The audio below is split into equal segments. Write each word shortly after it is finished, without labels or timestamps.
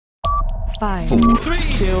5, four, 3,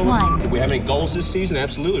 2, 1. If we have any goals this season,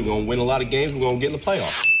 absolutely. We're going to win a lot of games. We're going to get in the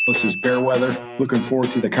playoffs. This is Bear Weather. Looking forward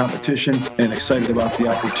to the competition and excited about the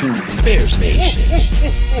opportunity. Bears Nation.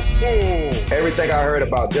 Everything I heard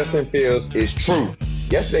about Justin Fields is true.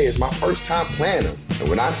 Yesterday is my first time playing him. And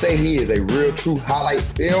when I say he is a real true highlight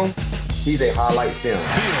film, he's a highlight film.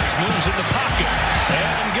 Fields moves in the pocket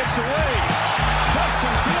and gets away.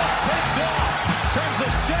 Justin Fields takes off, turns a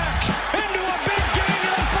sack into a big gain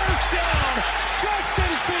and a first down. Justin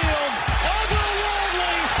Fields,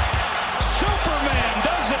 otherworldly. Superman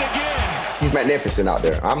does it again. He's magnificent out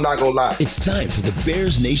there. I'm not gonna lie. It's time for the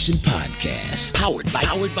Bears Nation podcast, powered by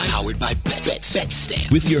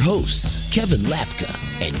BetStamp, with your hosts Kevin Lapka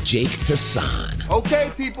and Jake Hassan.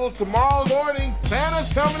 Okay, people, tomorrow morning,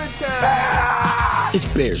 Santa's coming to town. It's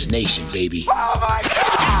Bears Nation, baby. Oh my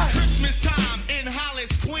God! It's Christmas time in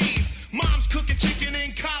Hollis, Queens. Mom's cooking chicken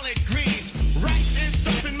and collard greens, rice and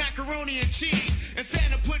stuffing macaroni and cheese, and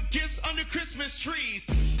Santa put gifts under Christmas trees.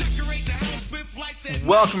 Decorate the house with lights and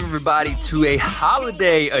welcome everybody to a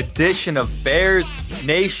holiday edition of Bears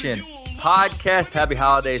Nation podcast. Happy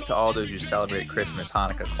holidays to all those who celebrate Christmas,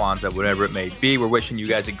 Hanukkah, Kwanzaa, whatever it may be. We're wishing you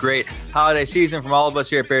guys a great holiday season from all of us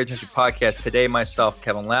here at Bears Nation podcast. Today, myself,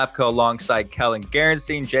 Kevin Lapko, alongside Kellen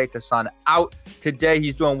Gerenstein. Jake Hassan out today.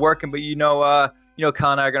 He's doing working, but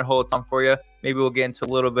Kellen and I are gonna hold it on for you. Maybe we'll get into a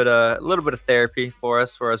little bit of therapy for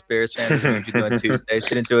us Bears fans. We usually do on Tuesdays.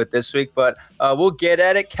 Didn't do it this week, but we'll get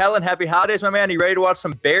at it. Kellen, happy holidays, my man. Are you ready to watch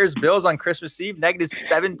some Bears Bills on Christmas Eve? Negative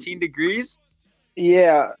 17 degrees.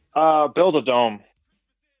 Yeah. Build a dome.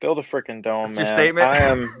 Build a freaking dome, That's man. your statement?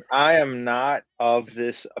 I am not of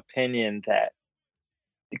this opinion that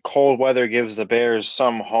cold weather gives the Bears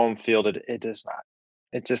some home field. It does not.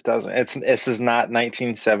 It just doesn't. This is not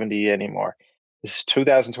 1970 anymore. This is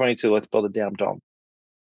 2022. Let's build a damn dome.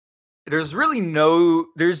 There's no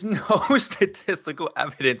statistical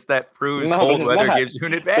evidence that proves cold weather gives you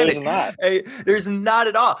an advantage. There's not. There's not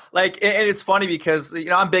at all. And it's funny because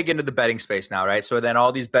I'm big into the betting space now, right? So then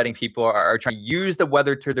all these betting people are trying to use the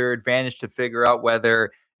weather to their advantage to figure out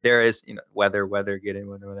whether there is whether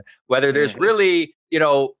there's really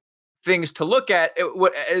things to look at.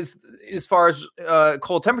 As far as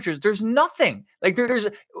cold temperatures, there's nothing. Like there's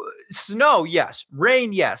snow, yes,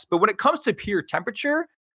 rain, yes, but when it comes to pure temperature,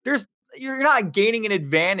 you're not gaining an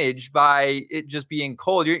advantage by it just being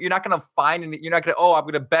cold. You're not going to find it. You're not going to, I'm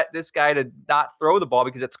going to bet this guy to not throw the ball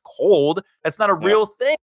because it's cold. That's not a real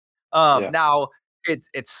thing. Now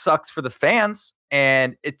it sucks for the fans,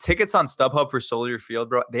 and tickets on StubHub for Soldier Field,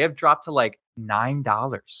 bro, they have dropped to like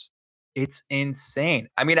 $9. It's insane.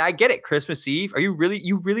 I mean, I get it. Christmas Eve. You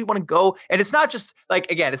really want to go? And it's not just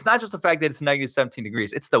it's not just the fact that it's negative 17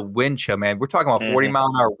 degrees. It's the wind chill, man. We're talking about 40 mile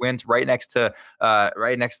an hour winds right next to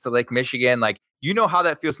Lake Michigan. Like, how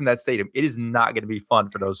that feels in that stadium. It is not going to be fun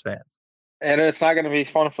for those fans. And it's not going to be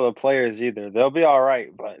fun for the players either. They'll be all right,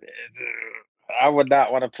 but I would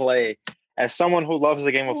not want to play. As someone who loves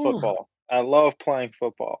the game of football, I love playing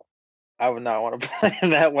football. I would not want to play in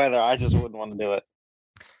that weather. I just wouldn't want to do it.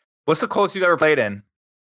 What's the coldest you've ever played in?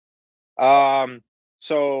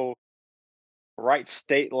 So Wright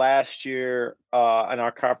State last year in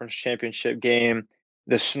our conference championship game,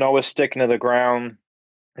 the snow was sticking to the ground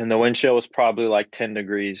and the wind chill was probably like 10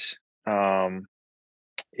 degrees. It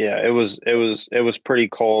was pretty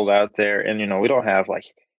cold out there. And, we don't have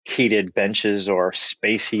like heated benches or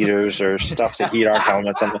space heaters or stuff to heat our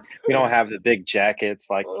helmets. And we don't have the big jackets.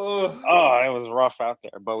 Like, it was rough out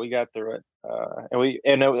there, but we got through it.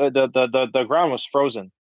 The ground was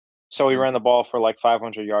frozen, so we ran the ball for like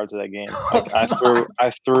 500 yards of that game. Like, I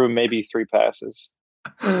threw maybe 3 passes.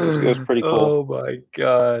 It was pretty cool. Oh my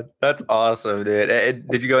god, that's awesome, dude!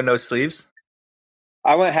 Did you go no sleeves?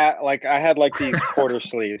 I had these quarter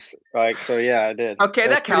sleeves, so yeah, I did. Okay,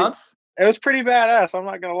 that counts. It was pretty badass. I'm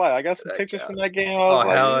not gonna lie. I got some pictures from that game.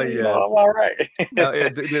 Hell yes! I'm all right.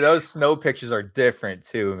 Dude, those snow pictures are different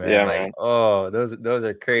too, man. Yeah, man. Those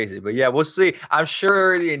are crazy. But yeah, we'll see. I'm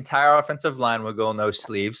sure the entire offensive line will go no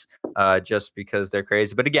sleeves, just because they're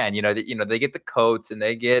crazy. But again, they get the coats and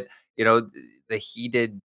they get the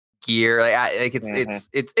heated gear. I think the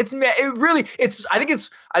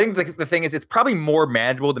thing is, it's probably more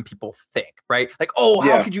manageable than people think, right? Like,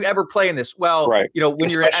 how could you ever play in this? Well, when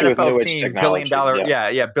you're an NFL team,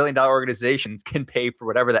 $1 billion organizations can pay for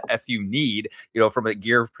whatever the F you need, from a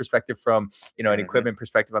gear perspective, from, an equipment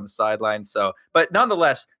perspective on the sideline. So, but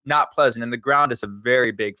nonetheless, not pleasant. And the ground is a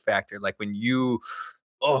very big factor. Like when you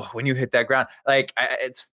hit that ground,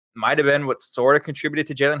 might have been what sort of contributed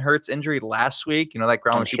to Jalen Hurts' injury last week. That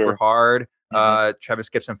ground was super hard. Travis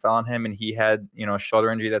Gibson fell on him, and he had, a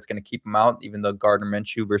shoulder injury that's going to keep him out, even though Gardner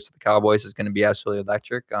Minshew versus the Cowboys is going to be absolutely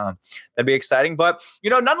electric. That'd be exciting. But,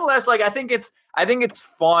 nonetheless, I think it's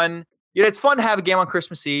fun. It's fun to have a game on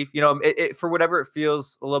Christmas Eve. For whatever it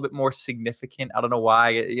feels a little bit more significant. I don't know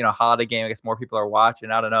why. Holiday game. I guess more people are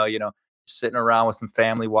watching. I don't know. Sitting around with some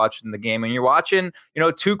family watching the game, and you're watching.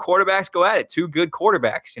 Two quarterbacks go at it. Two good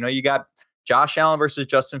quarterbacks. You got Josh Allen versus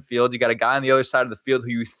Justin Fields. You got a guy on the other side of the field who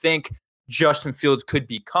you think Justin Fields could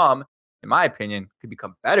become. In my opinion, could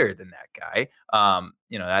become better than that guy.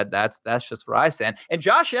 That's just where I stand. And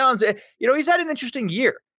Josh Allen's, he's had an interesting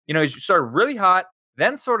year. He started really hot.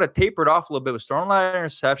 Then sort of tapered off a little bit, was throwing a lot of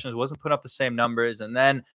interceptions, wasn't putting up the same numbers, and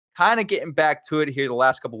then kind of getting back to it here the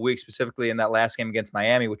last couple of weeks, specifically in that last game against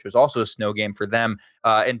Miami, which was also a snow game for them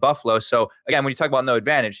in Buffalo. So again, when you talk about no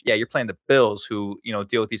advantage, you're playing the Bills, who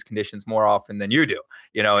deal with these conditions more often than you do.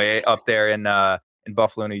 Up there in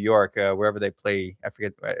Buffalo, New York, wherever they play. I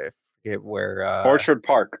forget where. Orchard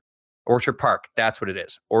Park. Orchard Park. That's what it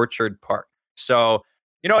is. Orchard Park. So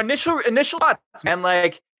initial thoughts,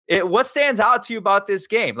 man. What stands out to you about this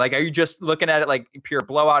game? Are you just looking at it like pure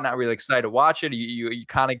blowout, not really excited to watch it? You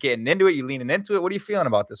kind of getting into it? You leaning into it? What are you feeling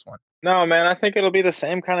about this one? No, man, I think it'll be the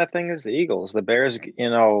same kind of thing as the Eagles. The Bears,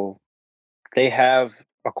 they have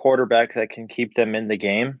a quarterback that can keep them in the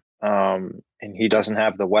game, and he doesn't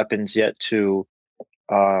have the weapons yet to,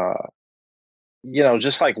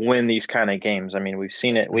 just win these kind of games. I mean, we've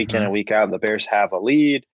seen it week in and week out. The Bears have a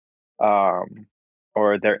lead.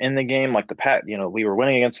 Or they're in the game like we were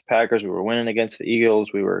winning against the Packers, we were winning against the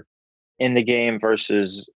Eagles, we were in the game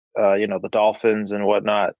versus the Dolphins and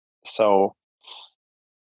whatnot. So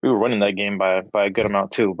we were winning that game by a good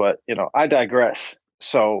amount too. But I digress.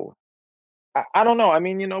 So I don't know. I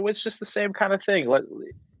mean, it's just the same kind of thing.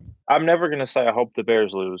 I'm never gonna say I hope the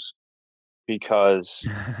Bears lose because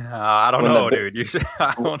I don't know, dude.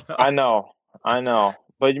 I don't know. I know.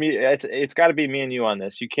 But it's got to be me and you on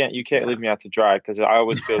this. You can't leave me out to dry because I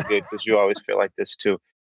always feel good because you always feel like this too.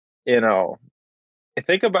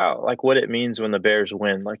 Think about what it means when the Bears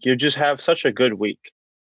win. You just have such a good week.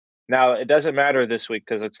 Now it doesn't matter this week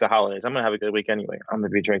because it's the holidays. I'm gonna have a good week anyway. I'm gonna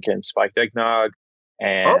be drinking spiked eggnog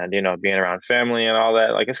and being around family and all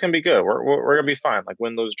that. It's gonna be good. We're gonna be fine.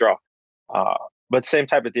 Win, lose, draw. But same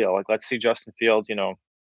type of deal. Let's see Justin Fields.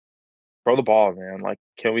 Throw the ball, man.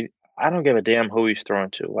 Can we? I don't give a damn who he's throwing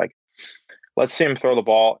to. Let's see him throw the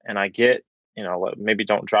ball, and I get, maybe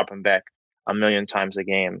don't drop him back a million times a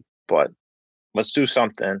game, but let's do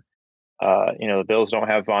something. The Bills don't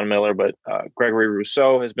have Von Miller, but Gregory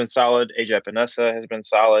Rousseau has been solid. AJ Epinesa has been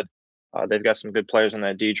solid. They've got some good players in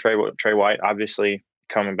that D. Trey White, obviously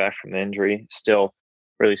coming back from the injury, still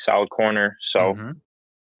really solid corner. So,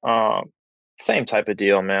 same type of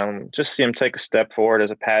deal, man. Just see him take a step forward as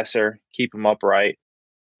a passer, keep him upright.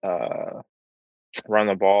 Run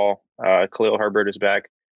the ball. Khalil Herbert is back,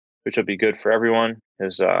 which will be good for everyone.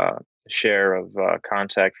 His share of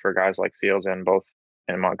contact for guys like Fields and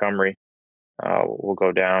Montgomery will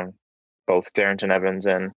go down. Both Darrington Evans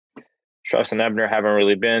and Trestan Ebner haven't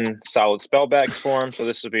really been solid spellbacks for him, so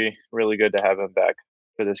this would be really good to have him back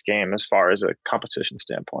for this game as far as a competition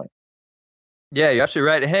standpoint. Yeah, you're absolutely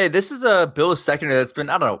right. Hey, this is a Bills secondary that's been,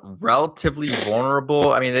 relatively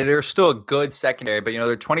vulnerable. I mean, they're still a good secondary, but,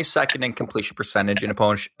 they're 22nd in completion percentage and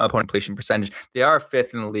opponent completion percentage. They are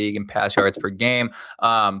 5th in the league in pass yards per game.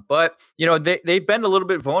 But, they've been a little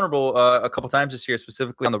bit vulnerable a couple times this year,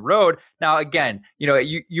 specifically on the road. Now, again,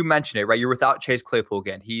 you mentioned it, right? You're without Chase Claypool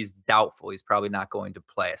again. He's doubtful. He's probably not going to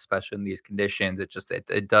play, especially in these conditions.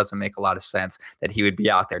 It doesn't make a lot of sense that he would be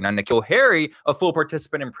out there. Now, N'Keal Harry, a full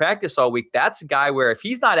participant in practice all week, that's a guy where if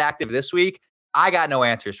he's not active this week, I got no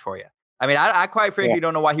answers for you. I mean, I quite frankly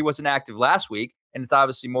don't know why he wasn't active last week, and it's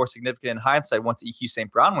obviously more significant in hindsight once EQ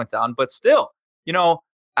St. Brown went down. But still,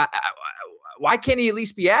 why can't he at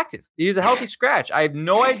least be active? He's a healthy scratch. I have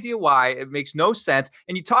no idea why. It makes no sense.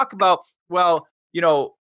 And you talk about,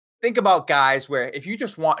 think about guys where if you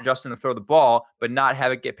just want Justin to throw the ball but not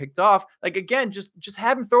have it get picked off, again, just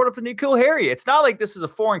have him throw it up to N'Keal Harry. It's not like this is a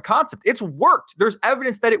foreign concept. It's worked. There's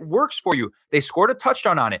evidence that it works for you. They scored a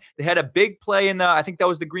touchdown on it. They had a big play in I think that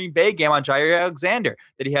was the Green Bay game on Jair Alexander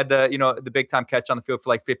that he had the big time catch on the field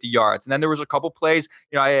for 50 yards. And then there was a couple plays,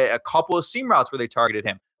 a couple of seam routes where they targeted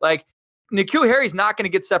him. N'Keal Harry's not going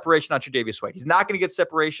to get separation on Tre'Davious White. He's not going to get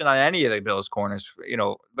separation on any of the Bills corners,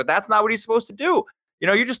 but that's not what he's supposed to do.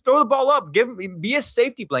 You just throw the ball up, be a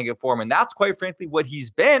safety blanket for him. And that's quite frankly what he's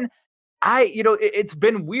been. It's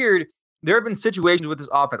been weird. There have been situations with this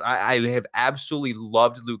offense. I have absolutely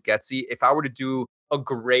loved Luke Getsy. If I were to do a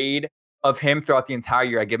grade of him throughout the entire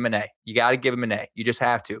year, I give him an A. You got to give him an A. You just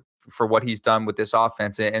have to. for what he's done with this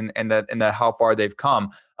offense and the how far they've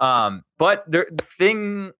come. But the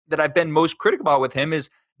thing that I've been most critical about with him is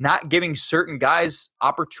not giving certain guys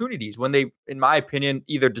opportunities when they, in my opinion,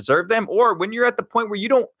 either deserve them or when you're at the point where you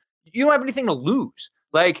don't have anything to lose.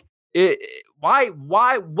 Like, why?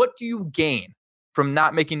 What do you gain from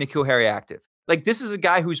not making N'Keal Harry active? Like, this is a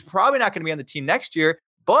guy who's probably not going to be on the team next year.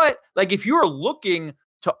 But like, if you're looking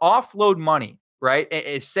to offload money, right?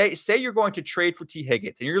 And say you're going to trade for T.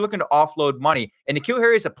 Higgins and you're looking to offload money, and N'Keal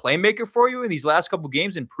Harry is a playmaker for you in these last couple of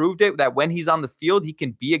games and proved it that when he's on the field, he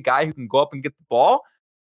can be a guy who can go up and get the ball.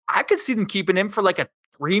 I could see them keeping him for like a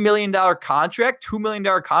 $3 million contract, $2 million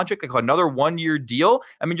contract, like another 1-year deal.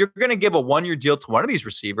 I mean, you're going to give a 1-year deal to one of these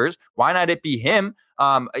receivers. Why not it be him?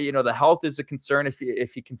 The health is a concern if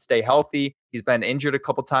he can stay healthy. He's been injured a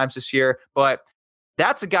couple times this year, but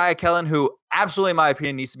that's a guy, Kellen, who absolutely, in my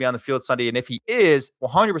opinion, needs to be on the field Sunday. And if he is,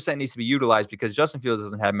 100% needs to be utilized because Justin Fields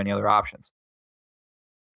doesn't have many other options.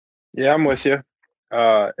 Yeah, I'm with you.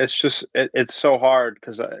 It's just it's so hard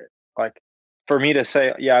because for me to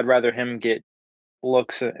say, yeah, I'd rather him get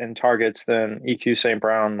looks and targets than EQ St.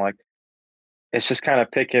 Brown. Like, it's just kind of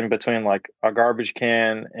picking between like a garbage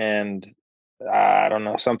can and I don't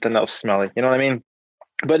know, something else smelly. You know what I mean?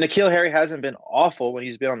 But N'Keal Harry hasn't been awful when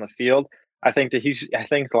he's been on the field. I think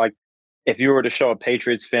like if you were to show a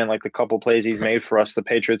Patriots fan like the couple plays he's made for us, the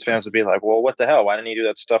Patriots fans would be like, well, what the hell? Why didn't he do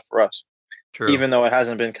that stuff for us? True. Even though it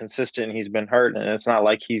hasn't been consistent, he's been hurt, and it's not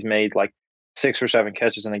like he's made like 6 or 7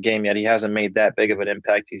 catches in a game yet. He hasn't made that big of an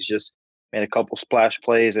impact. He's just made a couple splash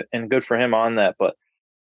plays, and good for him on that. But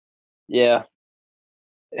yeah,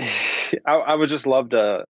 I would just love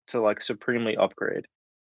to like supremely upgrade.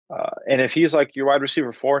 And if he's like your wide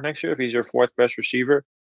receiver 4 next year, if he's your 4th best receiver,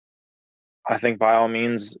 I think by all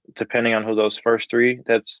means, depending on who those first 3,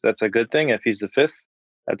 that's a good thing. If he's the 5th,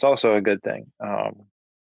 that's also a good thing.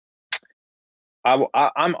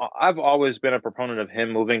 I've always been a proponent of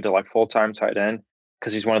him moving to like full-time tight end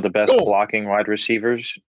because he's one of the best blocking wide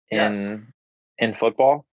receivers in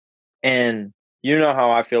football. And you know how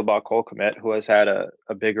I feel about Cole Kmet, who has had a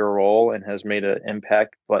bigger role and has made an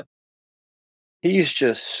impact, but he's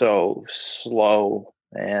just so slow,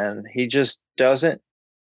 and he just doesn't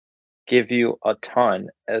give you a ton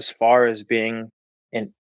as far as being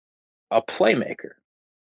a playmaker.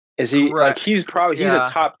 Is he Correct. like he's a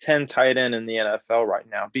top 10 tight end in the NFL right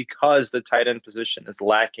now because the tight end position is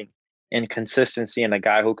lacking in consistency and a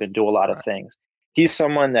guy who can do a lot of things. He's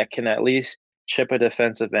someone that can at least chip a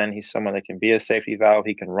defensive end. He's someone that can be a safety valve.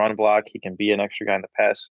 He can run block. He can be an extra guy in the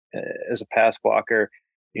pass as a pass blocker.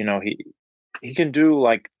 You know, he can do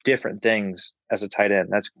like different things as a tight end.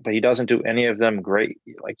 But he doesn't do any of them great.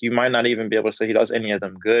 Like, you might not even be able to say he does any of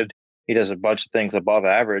them good. He does a bunch of things above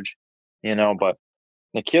average, but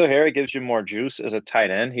N'Keal Harry gives you more juice as a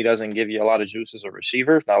tight end. He doesn't give you a lot of juice as a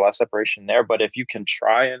receiver. Not a lot of separation there. But if you can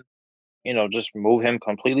try and, just move him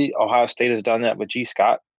completely, Ohio State has done that with G.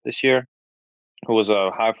 Scott this year, who was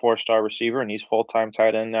a high 4-star receiver, and he's full-time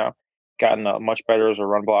tight end now. Gotten much better as a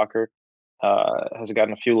run blocker. Has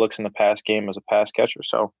gotten a few looks in the pass game as a pass catcher.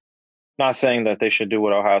 So, not saying that they should do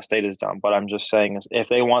what Ohio State has done, but I'm just saying if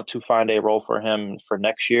they want to find a role for him for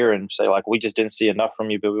next year and say, like, we just didn't see enough from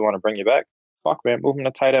you, but we want to bring you back, fuck, man, move him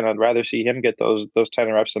to tight end. I'd rather see him get those tight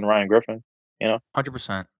end reps than Ryan Griffin,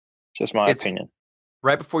 100%. Just my opinion.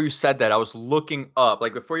 Right before you said that, I was looking up,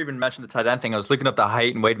 like before you even mentioned the tight end thing, I was looking up the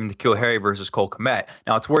height and weight of N'Keal Harry versus Cole Kmet.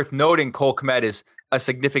 Now, it's worth noting Cole Kmet is a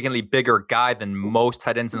significantly bigger guy than most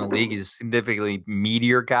tight ends in the league. He's a significantly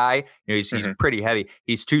meatier guy. He's pretty heavy.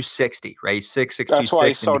 He's 260, right? He's 6'6", That's why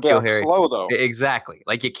he's so damn slow, though. Exactly.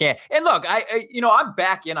 Like, you can't. And look, I'm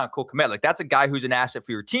back in on Cole Kmet. Like, that's a guy who's an asset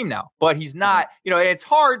for your team now. But he's not, and it's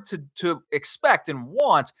hard to expect and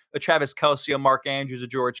want a Travis Kelce, a Mark Andrews, a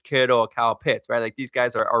George Kittle, a Kyle Pitts, right? Like, these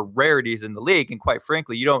guys are rarities in the league. And quite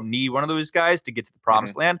frankly, you don't need one of those guys to get to the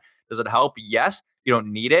promised land. Does it help? Yes. You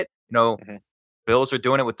don't need it. Bills are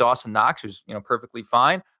doing it with Dawson Knox, who's perfectly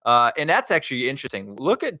fine. And that's actually interesting.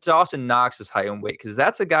 Look at Dawson Knox's height and weight, because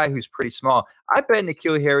that's a guy who's pretty small. I bet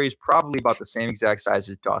N'Keal Harry is probably about the same exact size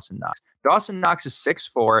as Dawson Knox. Dawson Knox is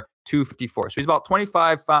 6'4", 254. So he's about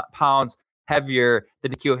 25 pounds heavier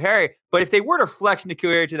than N'Keal Harry. But if they were to flex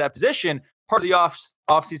N'Keal Harry to that position, part of the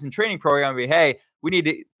off-season training program would be, hey, we need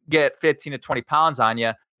to get 15 to 20 pounds on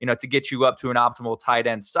you, to get you up to an optimal tight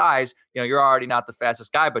end size. You're already not the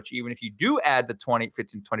fastest guy, but even if you do add the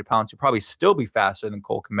 15, 20 pounds, you'll probably still be faster than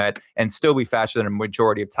Cole Kmet and still be faster than a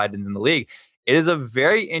majority of tight ends in the league. It is a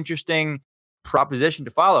very interesting proposition to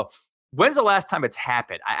follow. When's the last time it's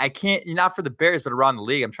happened? I can't, not for the Bears, but around the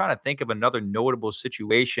league. I'm trying to think of another notable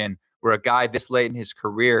situation where a guy this late in his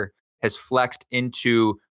career has flexed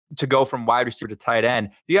into to go from wide receiver to tight end.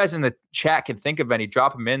 If you guys in the chat can think of any,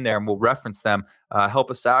 drop them in there and we'll reference them.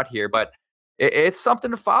 Help us out here. But it's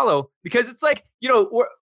something to follow because it's like,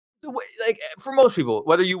 like for most people,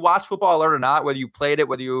 whether you watch football or not, whether you played it,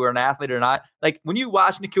 whether you were an athlete or not, like when you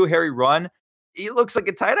watch N'Keal Harry run, he looks like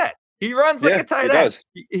a tight end. He runs like a tight end.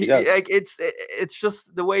 Like it's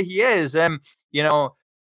just the way he is. And,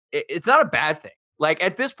 it's not a bad thing. Like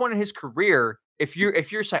at this point in his career, if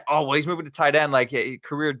you're saying, oh, well, he's moving to tight end, like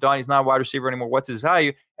career done, he's not a wide receiver anymore, what's his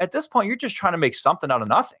value? At this point, you're just trying to make something out of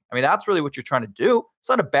nothing. I mean, that's really what you're trying to do. It's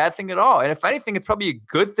not a bad thing at all. And if anything, it's probably a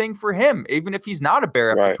good thing for him, even if he's not a Bear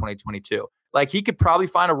after 2022. Like he could probably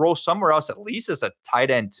find a role somewhere else, at least as a tight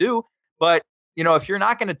end too. But, if you're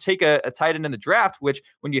not going to take a tight end in the draft, which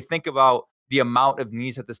when you think about the amount of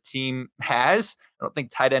needs that this team has, I don't think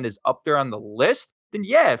tight end is up there on the list. Then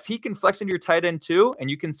yeah, if he can flex into your tight end too, and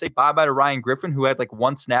you can say bye-bye to Ryan Griffin, who had like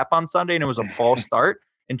one snap on Sunday and it was a false start,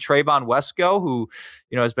 and Trayvon Wesco, who,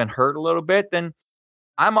 has been hurt a little bit, then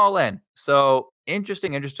I'm all in. So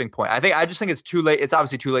interesting point. I just think it's too late. It's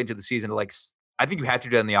obviously too late into the season to I think you have to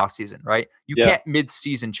do that in the offseason, right? You can't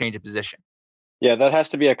mid-season change a position. Yeah, that has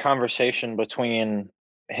to be a conversation between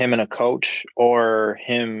him and a coach, or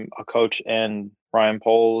him, a coach, and Ryan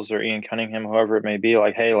Poles or Ian Cunningham, whoever it may be.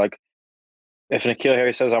 Like, hey, if N'Keal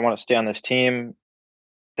Harry says, I want to stay on this team,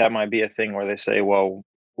 that might be a thing where they say, well,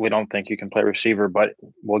 we don't think you can play receiver, but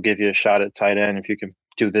we'll give you a shot at tight end if you can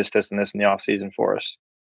do this, and this in the offseason for us.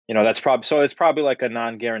 That's probably, so it's probably like a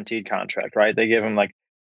non-guaranteed contract, right? They give him like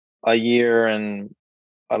a year and,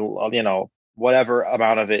 whatever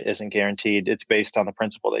amount of it isn't guaranteed. It's based on the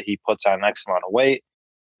principle that he puts on X amount of weight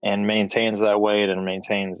and maintains that weight and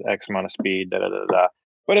maintains X amount of speed,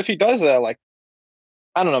 But if he does that,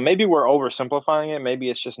 I don't know, maybe we're oversimplifying it. Maybe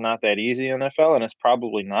it's just not that easy in NFL, and it's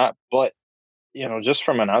probably not. But, just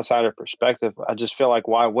from an outsider perspective, I just feel like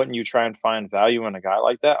why wouldn't you try and find value in a guy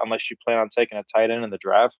like that unless you plan on taking a tight end in the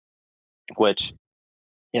draft, which,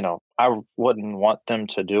 I wouldn't want them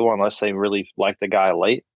to do unless they really like the guy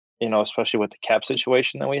late, especially with the cap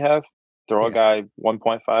situation that we have. Throw a guy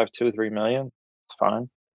 1.5, 2, 3 million. It's fine.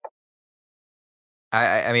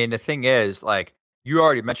 I mean, the thing is, you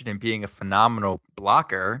already mentioned him being a phenomenal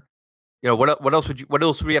blocker. What else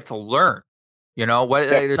would we have to learn?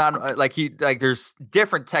 There's not there's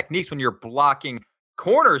different techniques when you're blocking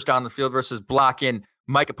corners down the field versus blocking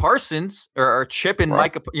Micah Parsons or chipping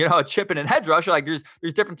Micah, chipping and head rush. There's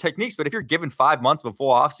different techniques, but if you're given 5 months of a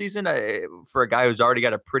full offseason for a guy who's already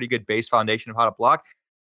got a pretty good base foundation of how to block,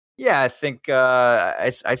 yeah, I think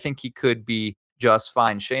I think he could be just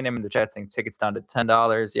fine. Shane in the chat saying tickets down to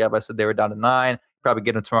 $10. Yeah, but I said they were down to $9. Probably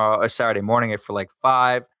get them tomorrow or Saturday morning for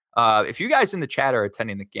 $5. If you guys in the chat are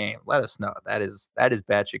attending the game, let us know. That is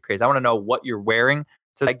batshit crazy. I want to know what you're wearing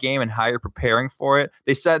to that game and how you're preparing for it.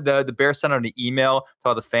 They said the Bears sent out an email to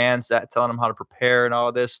all the fans telling them how to prepare and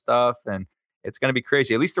all this stuff, and it's going to be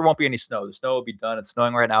crazy. At least there won't be any snow. The snow will be done. It's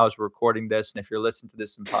snowing right now as we're recording this, and if you're listening to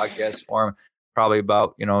this in podcast form, probably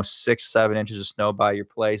about 6-7 inches of snow by your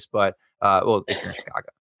place. But well, if you're in Chicago.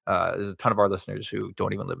 There's a ton of our listeners who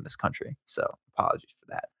don't even live in this country, so apologies for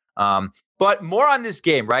that. But more on this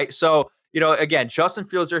game, right? So, again, Justin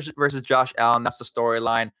Fields versus Josh Allen, that's the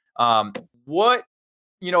storyline. I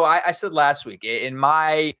said last week, in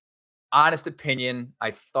my honest opinion,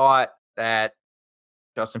 I thought that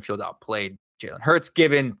Justin Fields outplayed Jalen Hurts,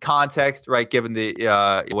 given context, right? Given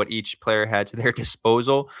the what each player had to their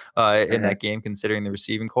disposal in that game, considering the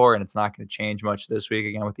receiving core, and it's not going to change much this week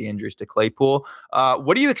again with the injuries to Claypool.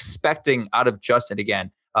 What are you expecting out of Justin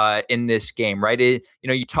again in this game? Right?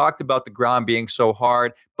 You talked about the ground being so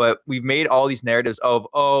hard, but we've made all these narratives of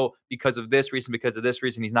because of this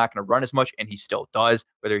reason, he's not going to run as much, and he still does,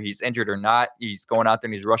 whether he's injured or not. He's going out there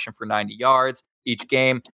and he's rushing for 90 yards each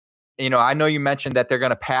game. I know you mentioned that they're going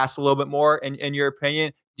to pass a little bit more in your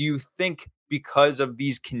opinion. Do you think because of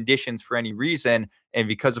these conditions for any reason, and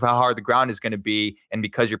because of how hard the ground is going to be, and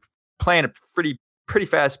because you're playing a pretty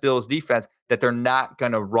fast Bills defense, that they're not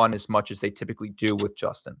going to run as much as they typically do with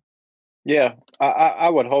Justin? Yeah, I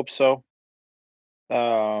would hope so.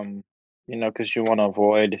 Because you want to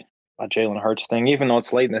avoid a Jalen Hurts thing, even though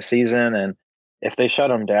it's late in the season, and if they shut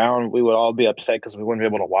him down, we would all be upset because we wouldn't be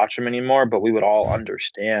able to watch him anymore, but we would all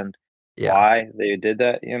understand why they did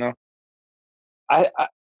that,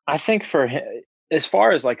 I think for him, as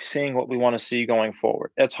far as seeing what we want to see going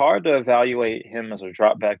forward, it's hard to evaluate him as a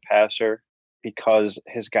drop back passer because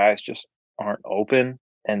his guys just aren't open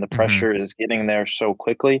and the pressure is getting there so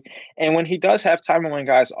quickly. And when he does have time and when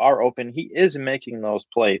guys are open, he is making those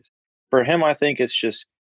plays. For him, I think it's just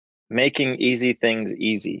making easy things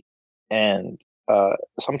easy. And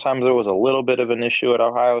Sometimes there was a little bit of an issue at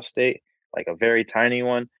Ohio State, like a very tiny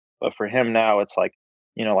one. But for him now, it's like,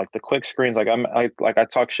 like the quick screens. Like I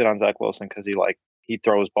talk shit on Zach Wilson because he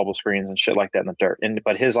throws bubble screens and shit like that in the dirt.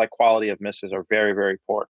 But his like quality of misses are very, very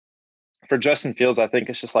poor. For Justin Fields, I think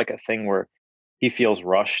it's just like a thing where he feels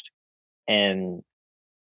rushed and,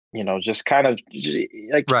 just kind of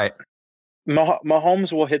like right.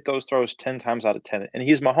 Mahomes will hit those throws 10 times out of 10, and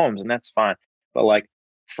he's Mahomes, and that's fine. But like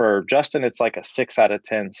for Justin, it's like a 6 out of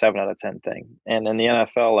 10, 7 out of 10 thing. And in the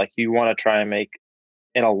NFL, like you want to try and make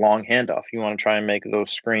it a long handoff. You want to try and make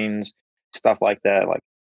those screens, stuff like that. Like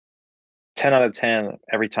 10 out of 10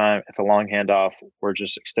 every time it's a long handoff. We're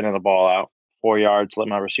just extending the ball out 4 yards, let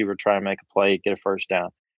my receiver try and make a play, get a first down.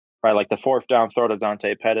 Right, like the 4th down throw to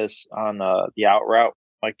Dante Pettis on the out route.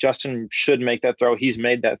 Like Justin should make that throw. He's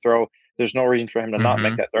made that throw. There's no reason for him to not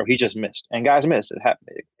make that throw. He just missed. And guys miss.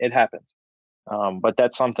 It happens. But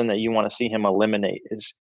that's something that you want to see him eliminate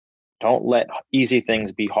is don't let easy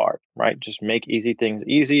things be hard, right? Just make easy things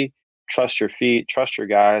easy. Trust your feet. Trust your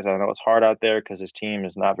guys. I know it's hard out there because his team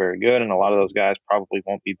is not very good. And a lot of those guys probably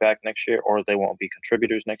won't be back next year or they won't be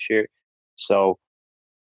contributors next year. So,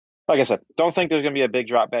 like I said, don't think there's going to be a big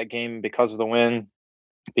drop back game because of the win,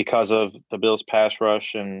 because of the Bills pass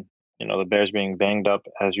rush and, the Bears being banged up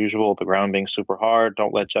as usual, the ground being super hard.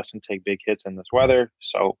 Don't let Justin take big hits in this weather.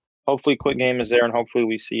 So hopefully quick game is there and hopefully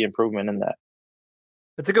we see improvement in that.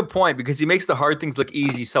 That's a good point because he makes the hard things look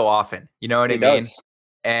easy so often. You know what I mean?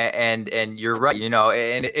 And you're right,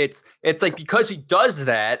 and it's like because he does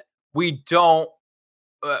that, we don't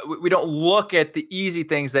look at the easy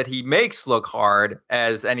things that he makes look hard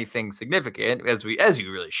as anything significant, as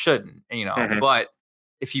you really shouldn't, But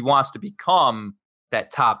if he wants to become that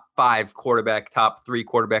top 5 quarterback, top 3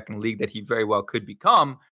 quarterback in the league that he very well could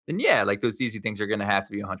become, then yeah, like those easy things are going to have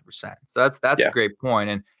to be 100%. So that's a great point.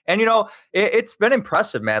 And it's been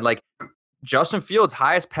impressive, man. Like Justin Fields,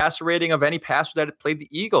 highest passer rating of any passer that had played the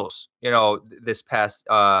Eagles, this past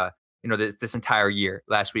this entire year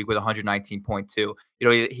last week with 119.2.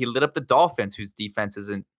 He lit up the Dolphins, whose defense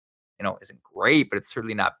isn't great, but it's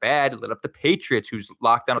certainly not bad. He lit up the Patriots, who's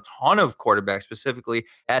locked down a ton of quarterbacks, specifically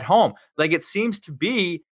at home. Like it seems to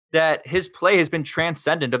be that his play has been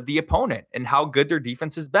transcendent of the opponent and how good their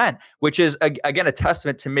defense has been, which is, again, a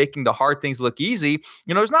testament to making the hard things look easy.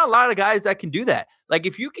 There's not a lot of guys that can do that. Like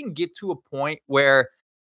if you can get to a point where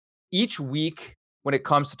each week when it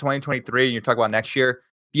comes to 2023, and you're talking about next year,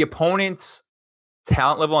 the opponent's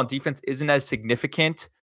talent level on defense isn't as significant,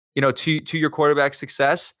 to your quarterback's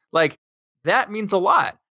success, like that means a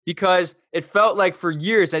lot because it felt like for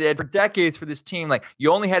years and for decades for this team, like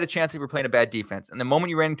you only had a chance if you were playing a bad defense. And the moment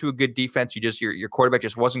you ran into a good defense, your quarterback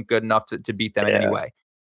just wasn't good enough to beat them in any way.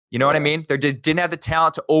 You know what I mean? They didn't have the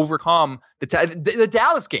talent to overcome the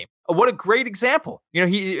Dallas game. What a great example.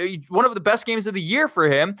 He one of the best games of the year for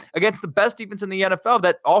him against the best defense in the NFL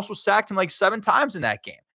that also sacked him like 7 times in that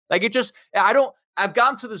game. Like I've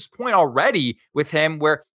gotten to this point already with him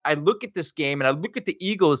where I look at this game and I look at the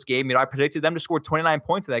Eagles game. I predicted them to score 29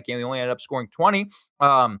 points in that game. They only ended up scoring 20.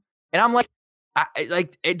 And I'm like,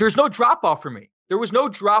 there's no drop off for me. There was no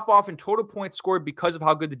drop off in total points scored because of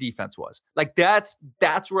how good the defense was. Like that's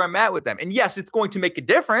where I'm at with them. And yes, it's going to make a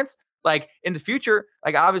difference. Like in the future,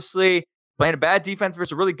 like obviously playing a bad defense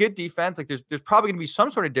versus a really good defense, like there's probably going to be some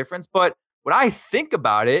sort of difference. But when I think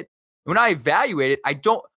about it, when I evaluate it,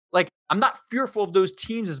 I'm not fearful of those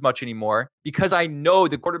teams as much anymore because I know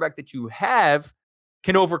the quarterback that you have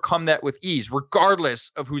can overcome that with ease,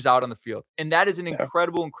 regardless of who's out on the field. And that is an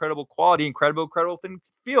incredible quality, incredible thing to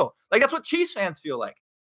feel. Like that's what Chiefs fans feel like.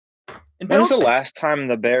 When was the last time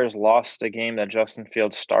the Bears lost a game that Justin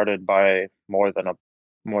Fields started by more than a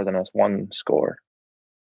one score?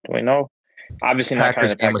 Do we know? Obviously, not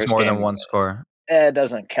Packers game was more than one score. It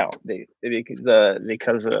doesn't count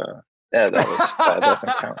because that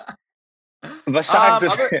doesn't count. Besides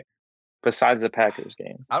the Packers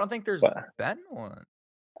game, I don't think there's been one.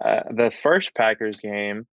 The first Packers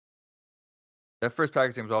game. The first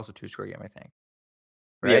Packers game was also a 2-score game, I think.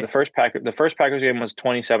 Right? Yeah, the first Packers game was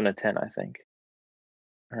 27-10, I think.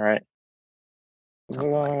 All right.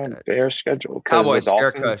 Bears schedule. Cowboys.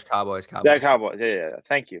 Eric Kush. Cowboys. Yeah, Cowboys. Yeah.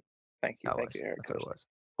 Thank you, Cowboys. Eric. That's what it was.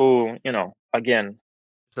 Who, again,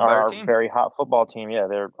 are a very hot football team. Yeah,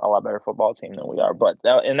 they're a lot better football team than we are. But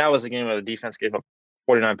that was a game where the defense gave up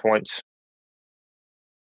 49 points.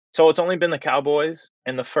 So it's only been the Cowboys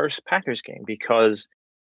and the first Packers game because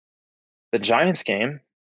the Giants game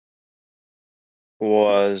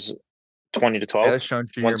was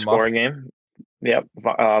 20-12, one-score game. Yep,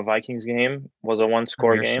 Vikings game was a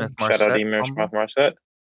one-score game. Shout out Emir Smith-Marset.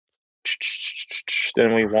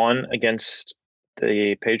 Then we won against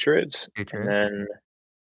the Patriots. Patriots. And then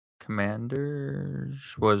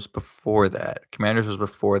Commanders was before that. Commanders was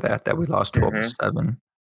before that we lost 12-7.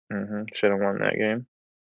 Should have won that game.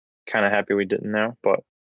 Kind of happy we didn't now, but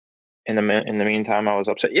in the meantime, I was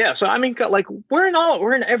upset. Yeah, so I mean, like we're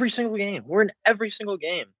in every single game. We're in every single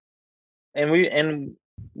game, and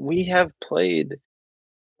we have played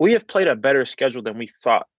a better schedule than we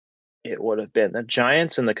thought it would have been. The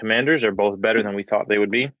Giants and the Commanders are both better than we thought they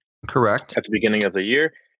would be. Correct. At the beginning of the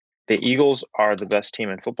year, the Eagles are the best team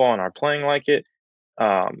in football and are playing like it.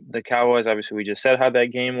 The Cowboys, obviously, we just said how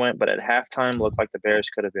that game went, but at halftime, looked like the Bears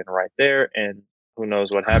could have been right there. And who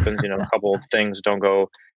knows what happens? A couple of things don't go,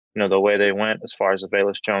 the way they went as far as the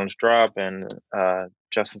Velus Jones drop and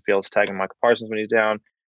Justin Fields tagging Michael Parsons when he's down.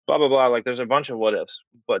 Blah blah blah. Like there's a bunch of what ifs,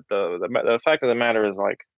 but the fact of the matter is,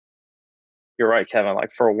 like, you're right, Kevin.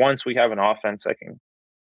 Like for once, we have an offense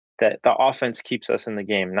that the offense keeps us in the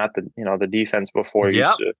game, not the defense before.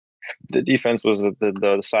 Yep. The defense was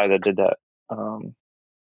the side that did that.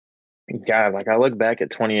 God, like I look back at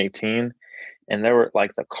 2018, and there were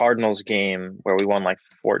like the Cardinals game where we won like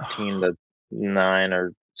 14-9,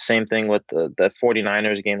 or same thing with the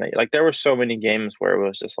 49ers game. Like there were so many games where it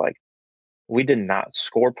was just like we did not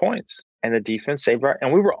score points, and the defense saved our.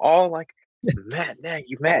 And we were all like, Matt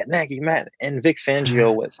Nagy, and Vic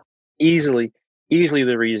Fangio was easily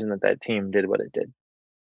the reason that team did what it did.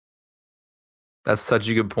 That's such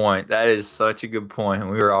a good point. That is such a good point.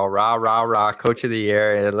 We were all rah, coach of the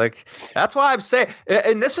year. Like, that's why I'm saying,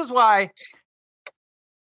 and this is why,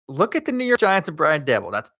 look at the New York Giants and Brian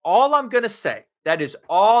Daboll. That's all I'm going to say. That is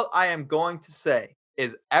all I am going to say,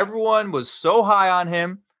 is everyone was so high on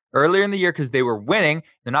him earlier in the year because they were winning.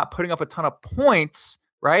 They're not putting up a ton of points,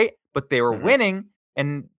 right? But they were winning,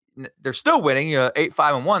 and they're still winning.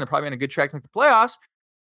 8-5-1. They're probably on a good track to make the playoffs.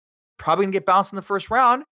 Probably going to get bounced in the first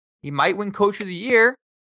round. He might win Coach of the Year.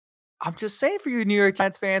 I'm just saying, for you New York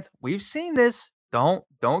Giants fans, we've seen this. Don't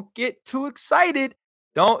get too excited.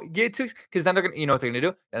 Don't get too, because then they're gonna, what they're gonna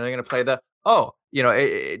do? Then they're gonna play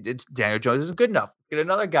it's Daniel Jones isn't good enough. Let's get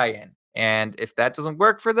another guy in. And if that doesn't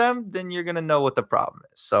work for them, then you're gonna know what the problem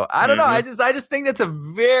is. So I don't know. I just think that's a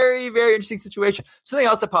very, very interesting situation. Something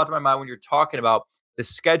else that popped in my mind when you're talking about the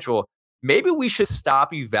schedule. Maybe we should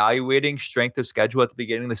stop evaluating strength of schedule at the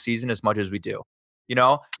beginning of the season as much as we do.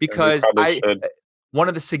 Because one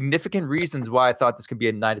of the significant reasons why I thought this could be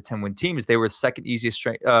a 9-10 win team is they were the second easiest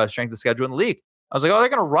strength of schedule in the league. I was like, they're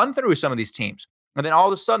going to run through some of these teams. And then all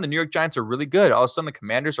of a sudden, the New York Giants are really good. All of a sudden, the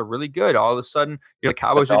Commanders are really good. All of a sudden, the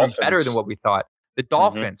Cowboys are even better than what we thought. The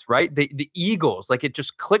Dolphins, right? The Eagles, like it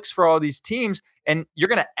just clicks for all these teams. And you're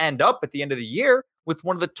going to end up at the end of the year with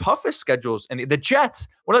one of the toughest schedules. And the Jets,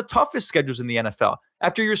 one of the toughest schedules in the NFL,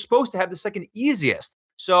 after you're supposed to have the second easiest.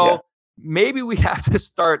 So maybe we have to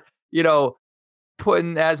start,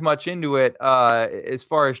 putting as much into it as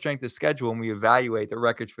far as strength of schedule when we evaluate the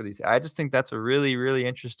records for these. I just think that's a really, really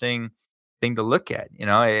interesting thing to look at.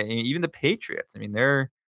 Even the Patriots. I mean,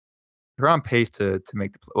 they're on pace to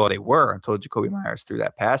make they were until Jacoby Myers threw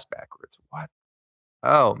that pass backwards. What?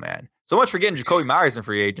 Oh man. So much for getting Jacoby Myers in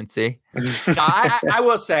free agency. No, I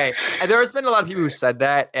will say there's been a lot of people who said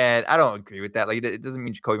that, and I don't agree with that. Like, it doesn't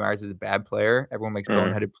mean Jacoby Myers is a bad player. Everyone makes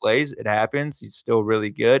boneheaded plays. It happens. He's still really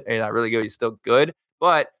good. He's not really good. He's still good.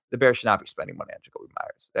 But the Bears should not be spending money on Jacoby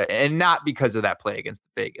Myers, and not because of that play against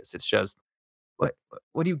Vegas. It's just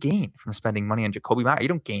what do you gain from spending money on Jacoby Myers? You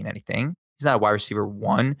don't gain anything. He's not a wide receiver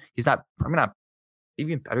 1. He's not. I'm not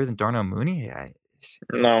even better than Darnell Mooney.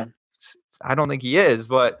 No, I don't think he is,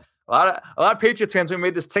 but. A lot of Patriots fans who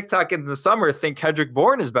made this TikTok in the summer think Kendrick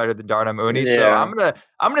Bourne is better than Darnell Mooney. Yeah. So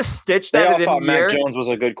I'm gonna stitch that. They all thought Mac Jones was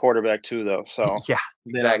a good quarterback too, though. So yeah,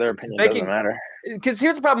 exactly. Their opinion doesn't matter. Because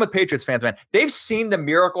here's the problem with Patriots fans, man. They've seen the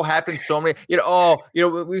miracle happen so many.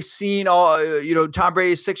 We've seen Tom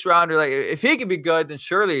Brady's 6th rounder. Like, if he can be good, then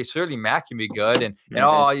surely Mac can be good. And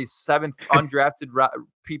all these 7th undrafted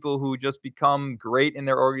people who just become great in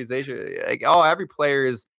their organization. Like, every player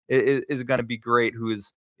is going to be great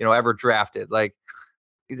who's ever drafted. Like,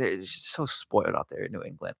 it's just so spoiled out there in New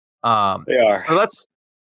England. They are. So let's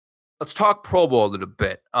talk Pro Bowl a little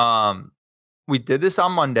bit. We did this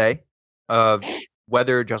on Monday of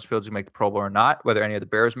whether Justin Fields would make the Pro Bowl or not, whether any of the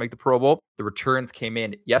Bears make the Pro Bowl. The returns came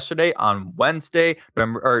in yesterday on Wednesday,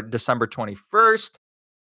 December 21st.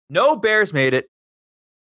 No Bears made it.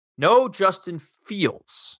 No Justin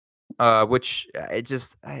Fields, let's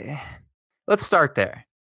start there.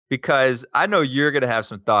 Because I know you're going to have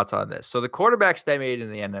some thoughts on this. So the quarterbacks they made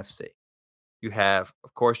in the NFC, you have,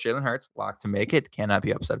 of course, Jalen Hurts, locked to make it. Cannot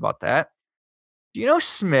be upset about that. Geno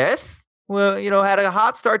Smith, had a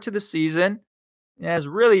hot start to the season. Has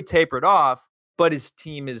really tapered off. but his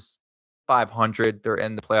team is 500. They're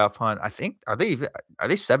in the playoff hunt. I think are they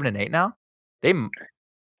 7-8 now?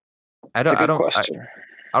 I don't question.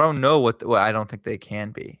 I don't know well, I don't think they can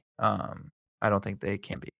be. I don't think they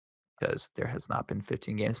can be because there has not been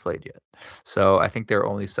 15 games played yet. So I think they're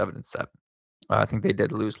only 7-7. I think they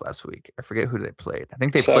did lose last week. I forget who they played. I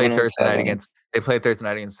think they played Thursday night against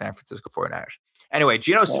San Francisco 49ers. Anyway,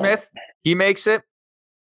 Geno Smith, he makes it.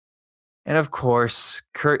 And of course,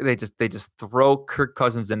 they just throw Kirk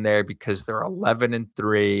Cousins in there because they're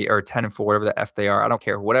 11-3 or 10-4, whatever the F they are. I don't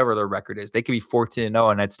care, whatever their record is. They could be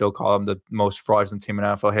 14-0, and I'd still call them the most fraudulent team in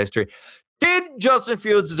NFL history. Did Justin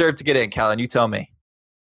Fields deserve to get in, Callan? You tell me.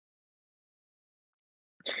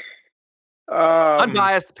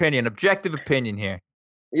 Unbiased opinion, objective opinion here.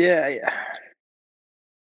 Yeah.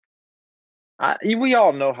 We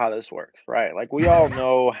all know how this works, right? Like, we all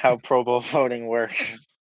know how Pro Bowl voting works.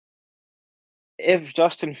 If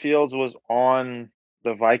Justin Fields was on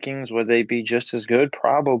the Vikings, would they be just as good?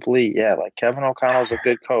 Probably, yeah. Like, Kevin O'Connell's a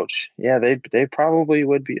good coach. Yeah, they probably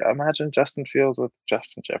would be. Imagine Justin Fields with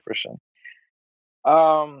Justin Jefferson.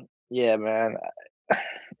 Yeah, man.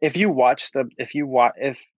 If you watch the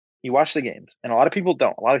games, and a lot of people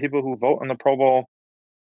don't. A lot of people who vote on the Pro Bowl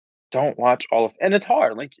don't watch all of, and it's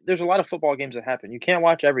hard. Like, there's a lot of football games that happen. You can't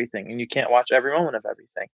watch everything, and you can't watch every moment of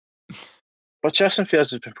everything. But Justin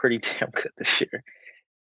Fields has been pretty damn good this year.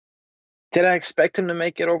 Did I expect him to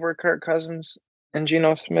make it over Kirk Cousins and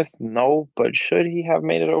Geno Smith? No, but should he have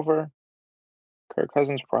made it over Kirk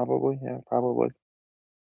Cousins? Probably, yeah, probably.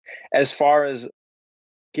 As far as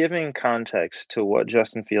giving context to what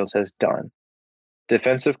Justin Fields has done,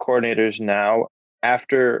 defensive coordinators now,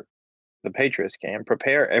 after the Patriots game,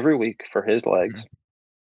 prepare every week for his legs.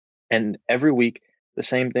 And every week, the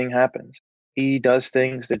same thing happens. He does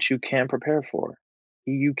things that you can't prepare for.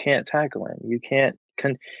 You can't tackle him. You can't.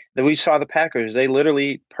 We saw the Packers. They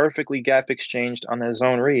literally perfectly gap exchanged on his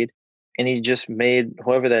zone read, and he just made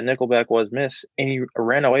whoever that nickelback was miss, and he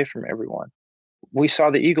ran away from everyone. We saw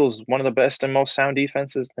the Eagles, one of the best and most sound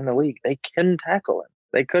defenses in the league. They couldn't tackle him.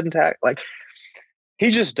 They couldn't tackle. Like, he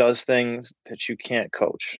just does things that you can't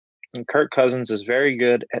coach. And Kirk Cousins is very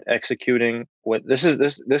good at executing what this is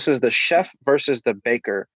the chef versus the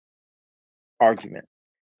baker argument.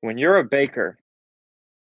 When you're a baker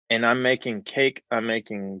and I'm making cake, I'm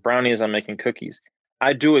making brownies, I'm making cookies,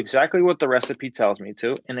 I do exactly what the recipe tells me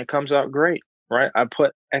to, and it comes out great, right? I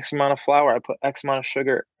put X amount of flour, I put X amount of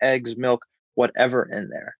sugar, eggs, milk, whatever in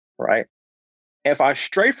there, right? If I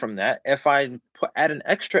stray from that, if I add an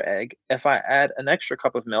extra egg, if I add an extra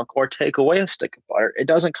cup of milk or take away a stick of butter, it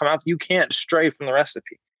doesn't come out. You can't stray from the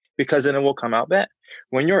recipe because then it will come out bad.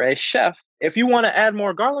 When you're a chef, if you want to add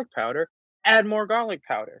more garlic powder, add more garlic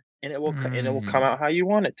powder, and it will come out how you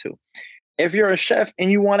want it to. If you're a chef and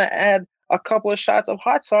you want to add a couple of shots of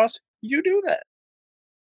hot sauce, you do that,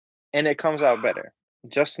 and it comes out better.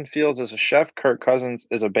 Justin Fields is a chef. Kirk Cousins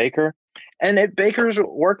is a baker. And bakers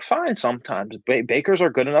work fine sometimes. Bakers are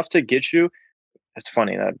good enough to get you. It's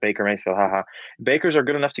funny that Baker Mayfield, haha. Bakers are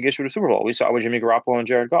good enough to get you to the Super Bowl. We saw with Jimmy Garoppolo and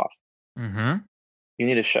Jared Goff. Mm-hmm. You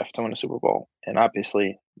need a chef to win a Super Bowl. And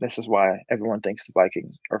obviously, this is why everyone thinks the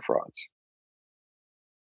Vikings are frauds.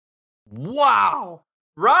 Wow.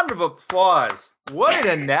 Round of applause. What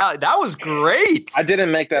an analogy. That was great. I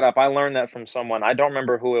didn't make that up. I learned that from someone. I don't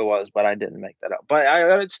remember who it was, but I didn't make that up. But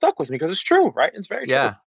it stuck with me because it's true, right? It's very true.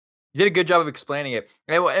 Yeah. You did a good job of explaining it.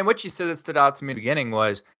 And what you said that stood out to me in the beginning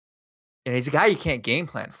was, he's a guy you can't game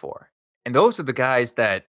plan for. And those are the guys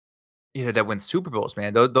that, that win Super Bowls,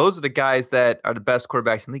 man. Those are the guys that are the best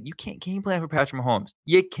quarterbacks in the league. You can't game plan for Patrick Mahomes.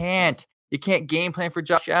 You can't. You can't game plan for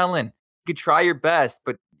Josh Allen. You could try your best,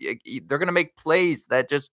 but they're going to make plays that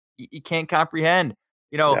just you can't comprehend.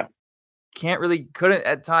 Couldn't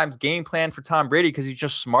at times game plan for Tom Brady because he's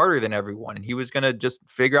just smarter than everyone, and he was going to just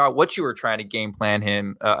figure out what you were trying to game plan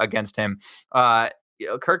him against him.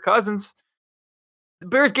 Kirk Cousins, the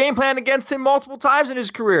Bears game plan against him multiple times in his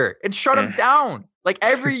career and shut him down like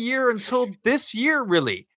every year until this year,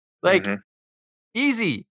 really. Like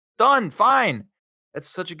easy, done, fine. That's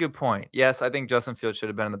such a good point. Yes, I think Justin Fields should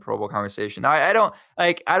have been in the Pro Bowl conversation. I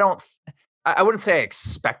wouldn't say I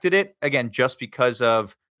expected it, again, just because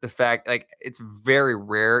of the fact, like, it's very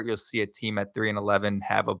rare you'll see a team at 3-11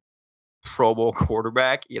 have a Pro Bowl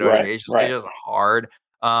quarterback. You know what I mean? It's just hard.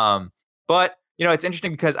 But it's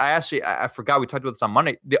interesting because I forgot we talked about this on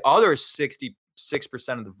Monday. The other 66%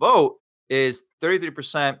 of the vote is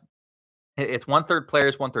 33%. It's 1/3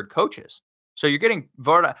 players, 1/3 coaches. So you're getting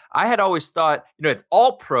voted. I had always thought, it's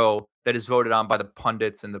all pro that is voted on by the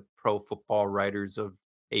pundits and the pro football writers of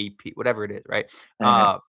AP, whatever it is, right?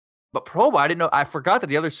 But Pro Bowl, I didn't know. I forgot that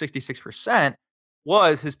the other 66%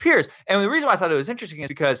 was his peers. And the reason why I thought it was interesting is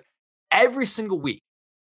because every single week,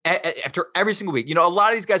 after every single week, a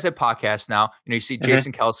lot of these guys have podcasts now. You see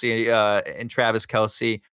Jason Kelsey and Travis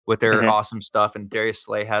Kelsey with their awesome stuff, and Darius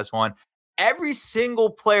Slay has one. Every single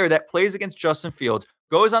player that plays against Justin Fields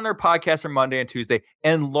goes on their podcast on Monday and Tuesday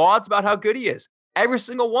and lauds about how good he is. Every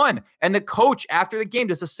single one. And the coach after the game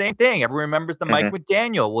does the same thing. Everyone remembers the Mike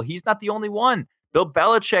McDaniel. Well, he's not the only one. Bill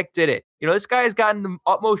Belichick did it. This guy has gotten the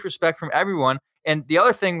utmost respect from everyone. And the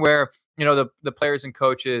other thing where, the players and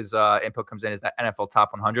coaches input comes in is that NFL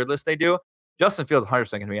top 100 list they do. Justin Fields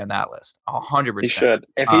 100% going to be on that list. 100%. He should.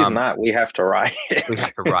 If he's not, we have to riot. We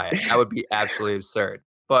have to riot. That would be absolutely absurd.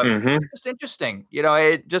 But just interesting.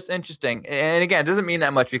 Just interesting. And again, it doesn't mean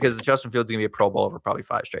that much because Justin Fields is going to be a Pro Bowler for probably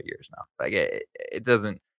 5 straight years now. Like it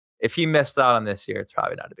doesn't. If he missed out on this year, it's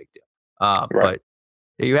probably not a big deal. But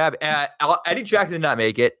there you have Eddie Jackson did not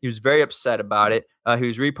make it. He was very upset about it. He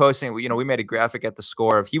was reposting. We made a graphic at the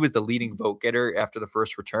score of he was the leading vote getter after the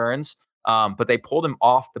first returns. But they pulled him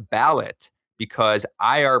off the ballot because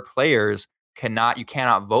IR players you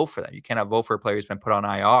cannot vote for them. You cannot vote for a player who's been put on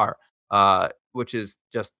IR, which is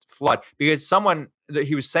just flawed. Because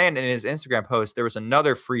he was saying in his Instagram post, there was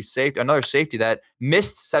another safety that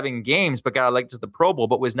missed 7 games but got elected to the Pro Bowl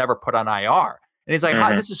but was never put on IR. And he's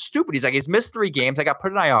like, this is stupid. He's like, he's missed 3 games. I got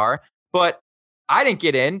put on IR, but I didn't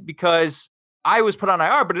get in because I was put on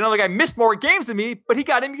IR. But another guy missed more games than me, but he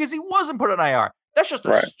got in because he wasn't put on IR. That's just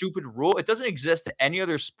a stupid rule. It doesn't exist in any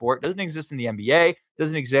other sport. It doesn't exist in the NBA. It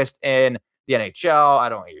doesn't exist in the NHL. I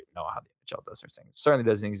don't even know how the NHL does their thing. It certainly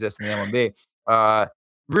doesn't exist in the MLB.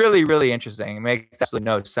 Really, really interesting. It makes absolutely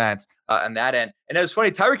no sense on that end. And it was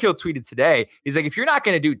funny. Tyreek Hill tweeted today. He's like, if you're not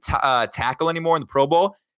going to do tackle anymore in the Pro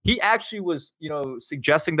Bowl, he actually was,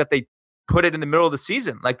 suggesting that they put it in the middle of the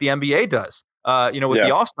season like the NBA does, with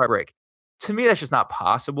the All-Star break. To me, that's just not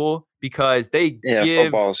possible because they give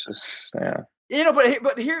football's just,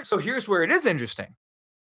 but here's where it is interesting.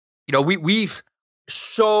 We've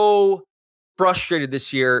so frustrated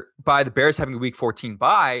this year by the Bears having a Week 14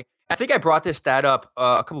 bye. I think I brought this stat up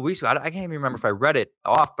a couple of weeks ago. I can't even remember if I read it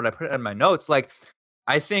off, but I put it in my notes. Like,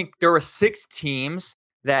 I think there were 6 teams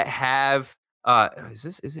that have.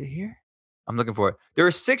 Is it here? I'm looking for it. There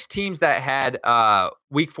are 6 teams that had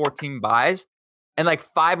Week 14 buys, and like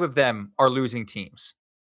 5 of them are losing teams.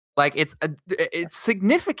 Like it's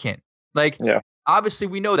significant. Like obviously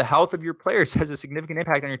we know the health of your players has a significant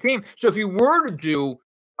impact on your team. So if you were to do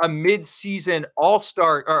a mid-season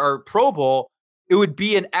All-Star or Pro Bowl, it would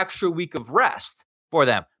be an extra week of rest for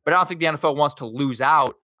them. But I don't think the NFL wants to lose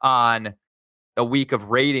out on a week of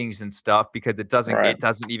ratings and stuff because it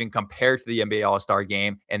doesn't even compare to the NBA All-Star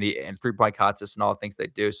game and 3-point contests and all the things they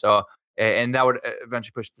do. So, and that would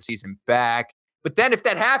eventually push the season back. But then if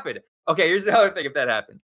that happened, okay, here's the other thing.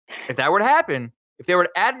 If that were to happen, if they were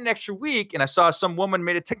to add an extra week, and I saw some woman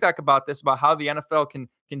made a TikTok about this, about how the NFL can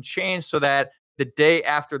change so that the day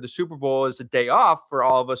after the Super Bowl is a day off for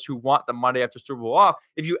all of us who want the Monday after Super Bowl off.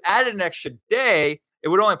 If you added an extra day, it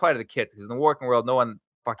would only apply to the kids because in the working world, no one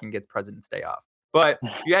fucking gets President's Day off. But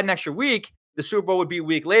if you had an extra week, the Super Bowl would be a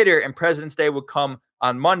week later, and President's Day would come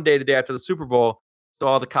on Monday, the day after the Super Bowl. So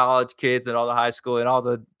all the college kids and all the high school and all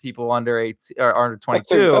the people under 18 or under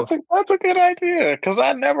 22. That's a good idea because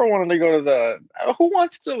I never wanted to go to the. Who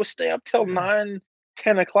wants to stay up till 9,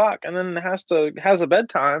 10 o'clock and then has a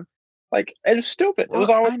bedtime? Like, it's stupid. It was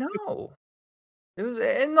always. I know. It was,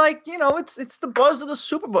 and like, it's the buzz of the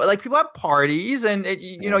Super Bowl. Like, people have parties, and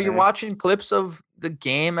you're watching clips of the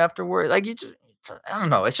game afterward. Like, I don't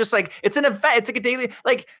know. It's just like it's an event. It's like a daily.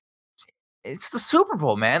 Like, it's the Super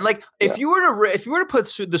Bowl, man. Like, if you were to put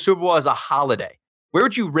the Super Bowl as a holiday, where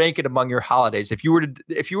would you rank it among your holidays? If you were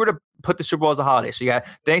to put the Super Bowl as a holiday, so you got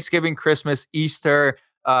Thanksgiving, Christmas, Easter,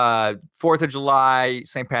 4th of July,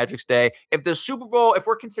 St. Patrick's Day. If the Super Bowl, if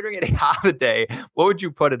we're considering it a holiday, what would you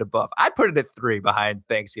put it above? I'd put it at 3 behind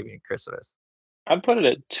Thanksgiving and Christmas. I'd put it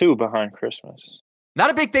at 2 behind Christmas. Not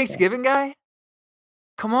a big Thanksgiving guy?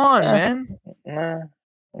 Come on, man.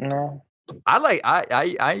 No.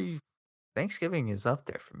 I Thanksgiving is up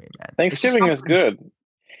there for me, man. Thanksgiving is good.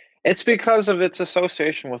 It's because of its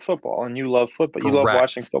association with football, and you love football. You love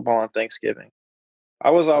watching football on Thanksgiving. I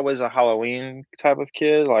was always a Halloween type of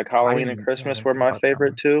kid. Like Halloween and Christmas were my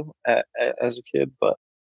favorite too as a kid. But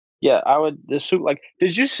yeah,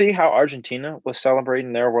 did you see how Argentina was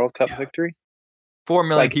celebrating their World Cup victory? 4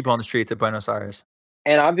 million people on the streets of Buenos Aires.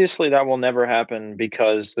 And obviously that will never happen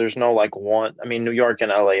because there's no one. I mean, New York and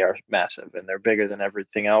LA are massive and they're bigger than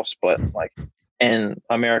everything else. But and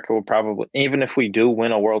America will probably, even if we do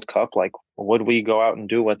win a World Cup, would we go out and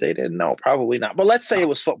do what they did? No, probably not. But let's say it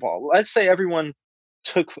was football. Let's say everyone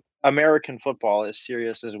took American football as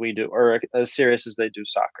serious as we do, or as serious as they do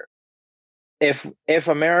soccer. If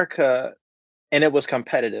America, and it was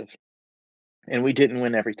competitive, and we didn't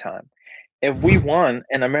win every time. If we won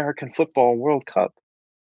an American Football World Cup,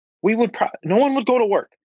 we would no one would go to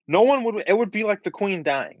work. No one would. It would be like the Queen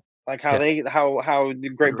dying, like how how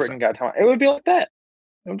Great Britain got home. It would be like that.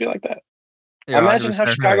 It would be like that. Yeah, imagine how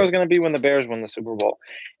Chicago is going to be when the Bears win the Super Bowl.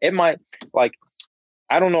 It might, like,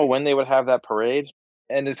 I don't know when they would have that parade,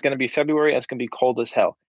 and it's going to be February. It's going to be cold as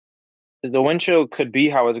hell. The wind chill could be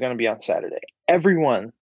how it's going to be on Saturday.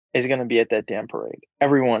 Everyone is going to be at that damn parade.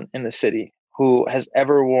 Everyone in the city who has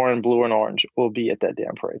ever worn blue and orange will be at that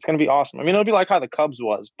damn parade. It's going to be awesome. I mean, it'll be like how the Cubs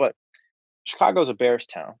was, but Chicago's a Bears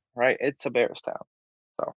town, right? It's a Bears town.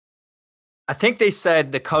 So I think they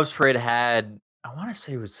said the Cubs parade had, I want to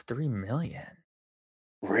say it was 3 million.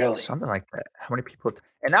 Really? Something like that. How many people?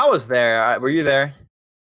 And I was there. Were you there?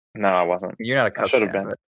 No, I wasn't. You're not a Cubs fan. Been.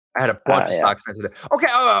 But I had a bunch of Sox fans there. Okay.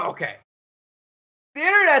 Okay. The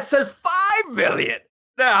internet says 5 million.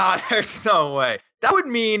 No, there's no way. That would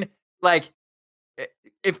mean, like,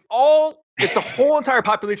 if the whole entire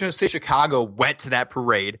population of the state of Chicago went to that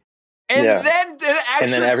parade, and then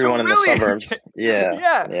everyone in the suburbs.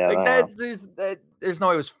 Yeah. Like there's no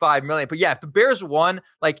way it was 5 million. But yeah, if the Bears won,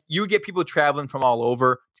 like, you would get people traveling from all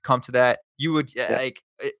over to come to that. You would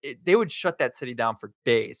they would shut that city down for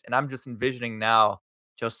days. And I'm just envisioning now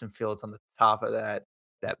Justin Fields on the top of that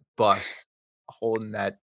bus holding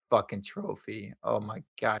that fucking trophy. Oh my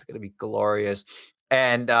God, it's gonna be glorious.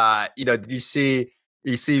 And did you see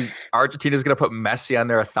Argentina's gonna put Messi on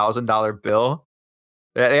their $1,000 bill?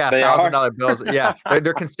 Yeah, $1,000 bills. Yeah,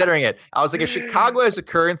 they're considering it. I was like, if Chicago has a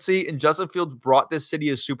currency and Justin Fields brought this city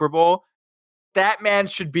a Super Bowl, that man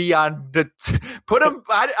should be on the put him.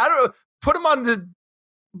 I don't know. Put him on the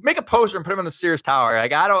make a poster and put him on the Sears Tower.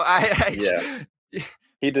 Like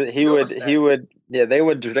He would. Yeah, they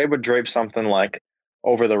would drape something like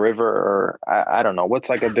over the river, or I don't know what's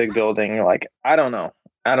like a big building. Like I don't know,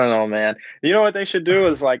 man. You know what they should do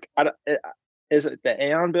is like is it the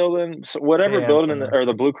Aon building? So whatever building or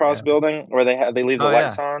the Blue Cross building where they leave the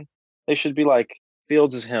lights on. They should be like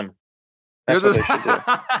Fields is him. That's what they should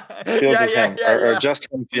do. Fields is him, or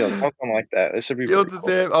Justin Fields, something like that. It should be Fields is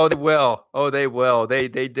him. Oh, they will. They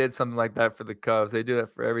did something like that for the Cubs. They do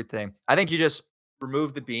that for everything. I think you just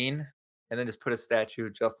remove the bean and then just put a statue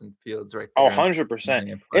of Justin Fields right there.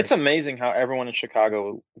 100%. It's amazing how everyone in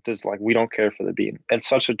Chicago does, like, we don't care for the bean. It's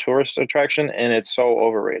such a tourist attraction, and it's so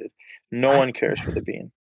overrated. No one cares for the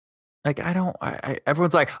bean. Like,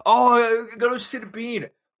 everyone's like, oh, go to see the bean.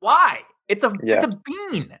 Why? It's a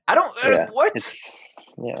bean. I don't, what?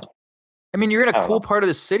 I mean, you're in a cool part of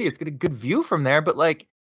the city. It's got a good view from there, but like,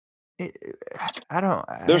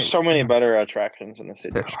 there's so many better attractions in the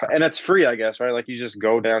city. And it's free, I guess, right? Like, you just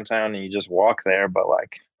go downtown and you just walk there, but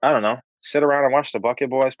like, I don't know, sit around and watch the Bucket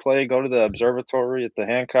Boys play, go to the observatory at the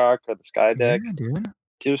Hancock or the Sky Deck. Yeah, dude.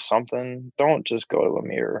 Do something. Don't just go to a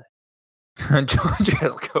mirror. Don't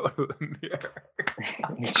just go to a mirror.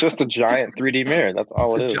 It's just a giant 3D mirror. That's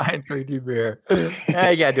all it is. It's a giant 3D mirror. Yeah,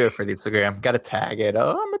 you gotta do it for the Instagram. Gotta tag it.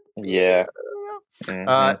 Yeah.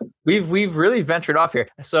 We've really ventured off here.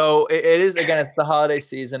 So it is, again, it's the holiday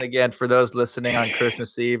season. Again, for those listening on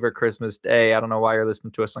Christmas Eve or Christmas Day, I don't know why you're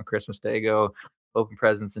listening to us on Christmas Day. Go open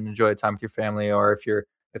presents and enjoy time with your family, or if you're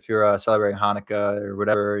celebrating Hanukkah or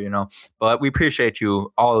whatever, but we appreciate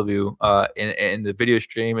you, all of you, in the video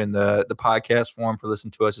stream and the podcast form, for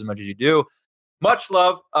listening to us as much as you do. Much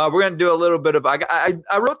love. We're going to do a little bit of, I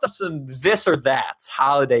wrote up some this or that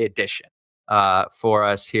holiday edition for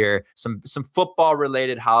us here. Some football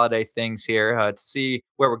related holiday things here to see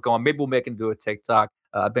where we're going. Maybe we'll make and do a TikTok.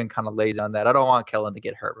 I've been kind of lazy on that. I don't want Kellen to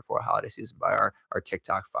get hurt before holiday season by our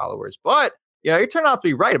TikTok followers, but you turned out to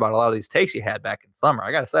be right about a lot of these takes you had back in summer.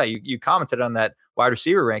 I got to say, you commented on that wide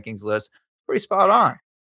receiver rankings list. Pretty spot on.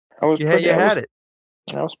 You had it.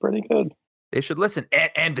 That was pretty good. They should listen.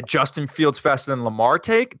 And the Justin Fields faster than Lamar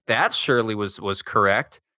take, that surely was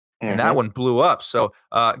correct. And that one blew up. So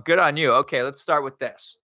good on you. Okay, let's start with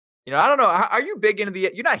this. I don't know. Are you big into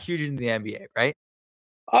you're not huge into the NBA, right?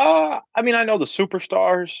 I mean, I know the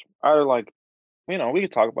superstars are like, we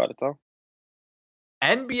could talk about it though.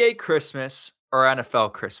 NBA Christmas or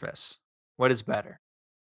NFL Christmas? What is better?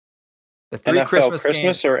 The three NFL Christmas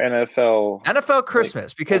games, or NFL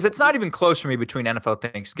Christmas, because it's not even close for me between NFL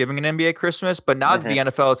Thanksgiving and NBA Christmas. But now that the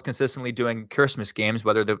NFL is consistently doing Christmas games,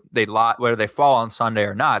 whether they fall on Sunday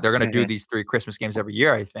or not, they're going to do these 3 Christmas games every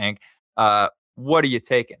year, I think. What are you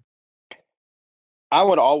taking? I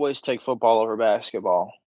would always take football over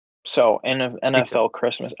basketball. So NFL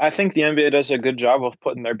Christmas. I think the NBA does a good job of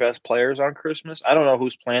putting their best players on Christmas. I don't know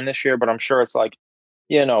who's playing this year, but I'm sure it's like,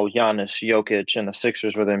 Giannis, Jokic, and the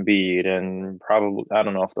Sixers with Embiid, and probably I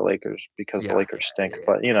don't know if the Lakers because the Lakers stink,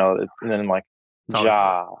 but and then like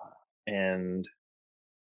Ja and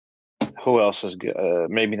who else is good?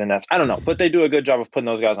 Maybe the Nets. I don't know, but they do a good job of putting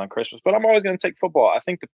those guys on Christmas. But I'm always going to take football. I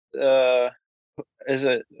think is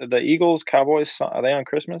it the Eagles, Cowboys? Are they on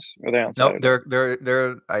Christmas? Or are they on Saturday?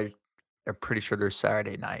 No, I'm pretty sure they're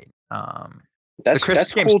Saturday night. That's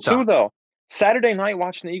cool too, though. Saturday night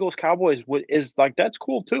watching the Eagles Cowboys is like that's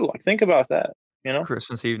cool too. Like think about that.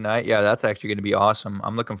 Christmas Eve night. Yeah, that's actually going to be awesome.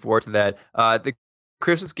 I'm looking forward to that. The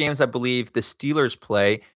Christmas games, I believe the Steelers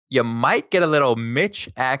play. You might get a little Mitch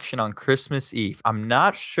action on Christmas Eve. I'm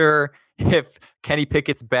not sure if Kenny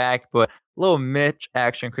Pickett's back, but a little Mitch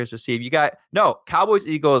action Christmas Eve. You got Cowboys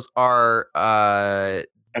Eagles are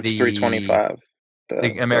that's 325.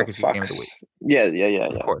 The America's game of the week. Yeah.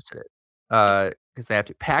 Of course it is. Because they have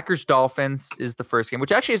to. Packers Dolphins is the first game,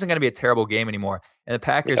 which actually isn't going to be a terrible game anymore. And the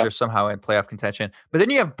Packers are somehow in playoff contention. But then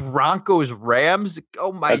you have Broncos Rams.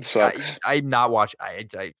 Oh my God! I'm not watching. I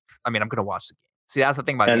mean, I'm going to watch the game. See, that's the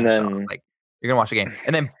thing about the NFL. Like you're going to watch the game,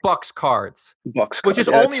 and then Bucks Cards, which is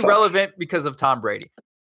only relevant because of Tom Brady.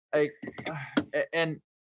 And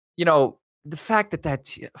the fact that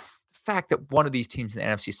one of these teams in the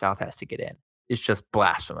NFC South has to get in is just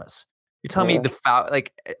blasphemous. You're telling me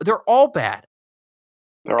they're all bad.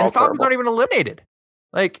 And the Falcons aren't even eliminated.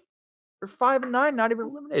 Like they're 5-9, not even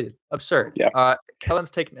eliminated. Absurd. Yeah.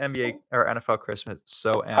 Kellen's taking NBA or NFL Christmas.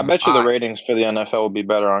 So I bet you the ratings for the NFL will be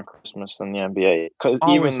better on Christmas than the NBA. Because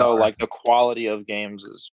even though like the quality of games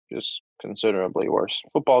is just considerably worse,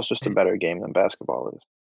 football is just a better game than basketball is.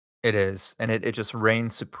 It is, and it just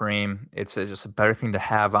reigns supreme. It's just a better thing to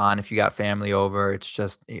have on if you got family over. It's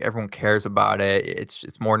just everyone cares about it.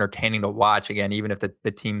 It's more entertaining to watch again, even if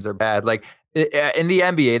the teams are bad. Like in the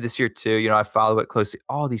NBA this year too, I follow it closely.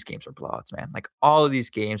 All these games are blowouts, man. Like all of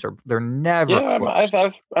these games they're never close.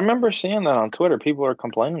 I remember seeing that on Twitter. People are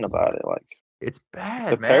complaining about it. Like it's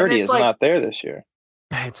bad. The parity is not there this year.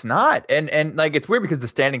 It's not, and like it's weird because the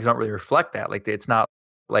standings don't really reflect that. Like it's not.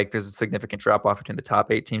 Like there's a significant drop off between the top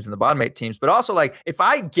 8 teams and the bottom 8 teams, but also like if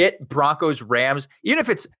I get Broncos Rams, even if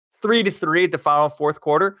it's 3-3 at the final fourth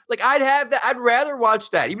quarter, like I'd have that. I'd rather watch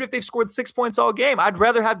that, even if they've scored 6 points all game. I'd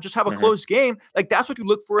rather have a close game. Like that's what you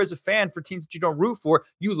look for as a fan for teams that you don't root for.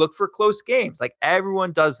 You look for close games. Like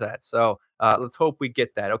everyone does that. So let's hope we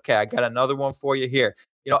get that. Okay, I got another one for you here.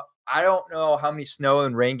 I don't know how many snow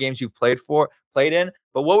and rain games you've played in,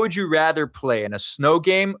 but what would you rather play in a snow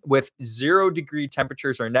game with 0-degree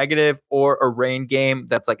temperatures or negative, or a rain game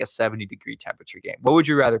that's like a 70-degree temperature game? What would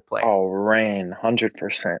you rather play? Oh, rain,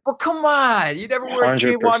 100%. Well, come on. You never were a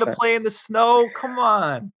kid wanted to play in the snow? Come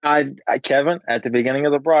on. Kevin, at the beginning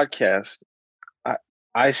of the broadcast, at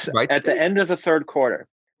the end of the third quarter,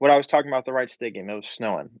 what I was talking about the Wright State game, it was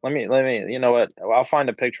snowing. Let me, you know what? I'll find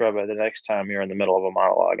a picture of it the next time you're in the middle of a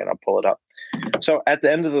monologue and I'll pull it up. So at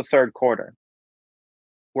the end of the third quarter,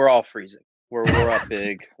 we're all freezing. We're up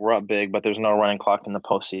big. We're up big, but there's no running clock in the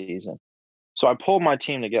postseason. So I pulled my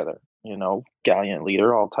team together, gallant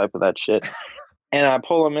leader, all type of that shit. And I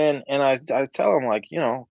pull them in and I tell them like,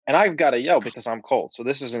 and I've got to yell because I'm cold. So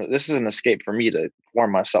this is an escape for me to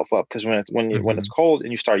warm myself up. Because when it's cold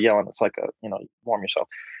and you start yelling, it's like warm yourself.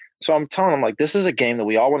 So I'm telling them like, this is a game that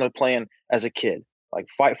we all want to play in as a kid. Like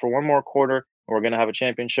fight for one more quarter. And we're gonna have a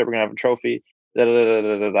championship. We're gonna have a trophy. Da, da, da,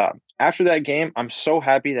 da, da, da. After that game, I'm so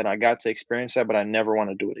happy that I got to experience that, but I never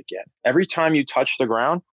want to do it again. Every time you touch the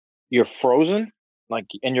ground, you're frozen, like,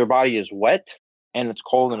 and your body is wet and it's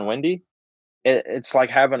cold and windy. It's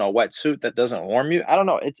like having a wetsuit that doesn't warm you. I don't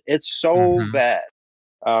know. It's so bad.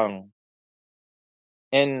 And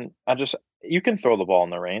you can throw the ball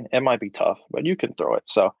in the rain. It might be tough, but you can throw it.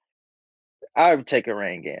 So I would take a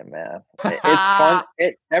rain game, man. It's fun.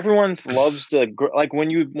 Everyone loves to like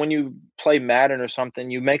when you play Madden or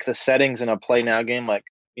something. You make the settings in a Play Now game, like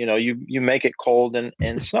you make it cold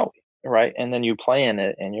and snowy, right? And then you play in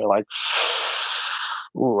it, and you're like,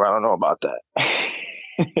 "Ooh, I don't know about that."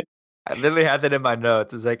 I literally had that in my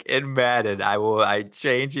notes. It's like in Madden, I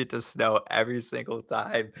change it to snow every single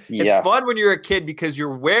time. Yeah. It's fun when you're a kid because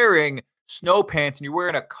you're wearing snow pants and you're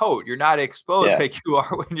wearing a coat. You're not exposed like you are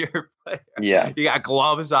when you're a player. Yeah. You got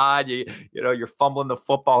gloves on. You're fumbling the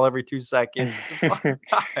football every 2 seconds.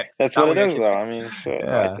 That's what it is, though. I mean, shit,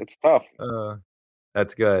 it's tough.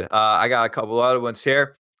 That's good. I got a couple other ones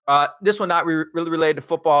here. This one not really related to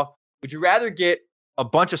football. Would you rather get a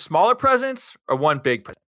bunch of smaller presents or one big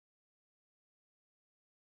present?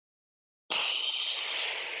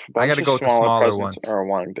 I got to go with the smaller presents ones. or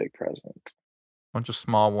one big present. Bunch of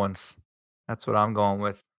small ones. That's what I'm going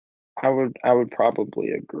with. I would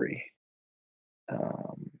probably agree. Yeah.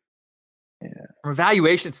 From a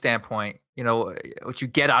valuation standpoint, what you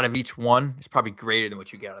get out of each one is probably greater than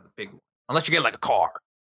what you get out of the big one. Unless you get like a car,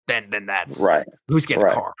 then that's right. Who's getting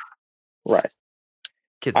a car? Right.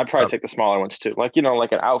 Kids. I'd probably take the smaller ones too. Like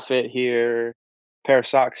like an outfit here, pair of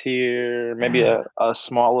socks here, maybe a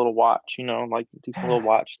small little watch. Like a decent little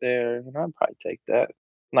watch there. I'd probably take that.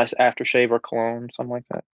 Nice aftershave or cologne, something like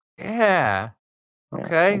that. Yeah.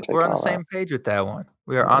 Okay, we're on the same that. page with that one.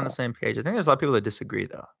 We are on the same page. I think there's a lot of people that disagree,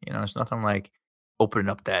 though. There's nothing like opening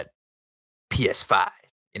up that PS5.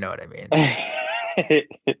 You know what I mean?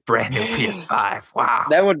 Brand new PS5. Wow.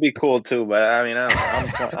 That would be cool too. But I mean,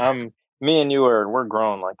 I'm me and you we're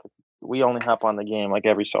grown. Like we only hop on the game like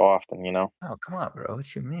every so often. Oh, come on, bro.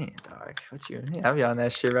 What you mean, dog? What you mean? I'll be on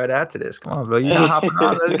that shit right after this. Come on, bro. You know hopping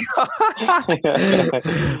on.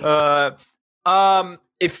 Let's go.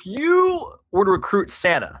 If you were to recruit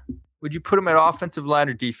Santa, would you put him at offensive line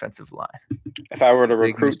or defensive line? If I were to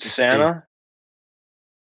recruit Santa,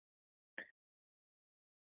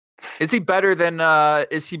 is he better than Sam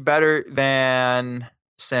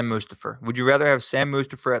Mustipher? Would you rather have Sam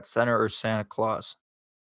Mustipher at center or Santa Claus?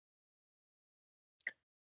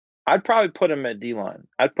 I'd probably put him at D-line.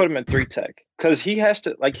 I'd put him at 3 tech because he has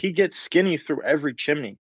to he gets skinny through every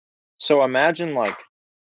chimney. So imagine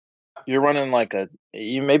you're running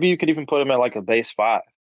maybe you could even put him at a base 5.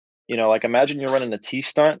 Imagine you're running a T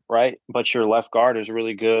stunt, right? But your left guard is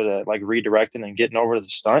really good at redirecting and getting over to the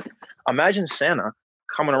stunt. Imagine Santa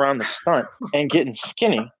coming around the stunt and getting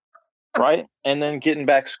skinny, right? And then getting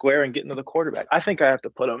back square and getting to the quarterback. I think I have to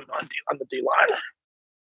put him on the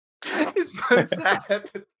D-line. He's put Santa.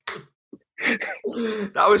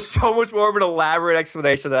 That was so much more of an elaborate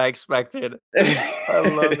explanation than I expected. I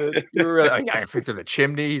love it. You were really, got to fit through the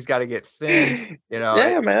chimney. He's got to get thin.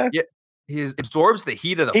 Yeah, man. Yeah, he absorbs the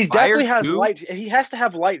heat of the fire. He definitely has too. He has to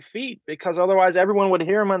have light feet because otherwise everyone would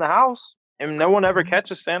hear him in the house, and no one ever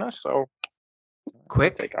catches Santa. So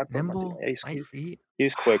quick, nimble, light feet.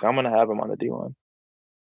 He's quick. I'm gonna have him on the D-line.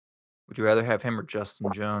 Would you rather have him or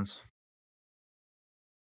Justin Jones?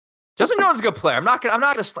 Justin Jones is a good player. I'm not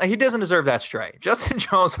gonna. He doesn't deserve that strike. Justin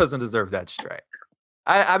Jones doesn't deserve that strike.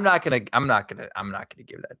 I'm not gonna give that to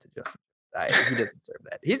Justin. He doesn't deserve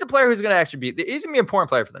that. He's a player who's gonna actually be. He's gonna be an important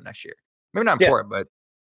player for the next year. Maybe not important, but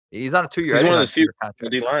he's on a 2-year. He's one of those few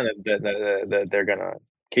D-line that they're gonna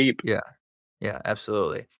keep. Yeah,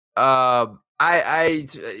 absolutely. You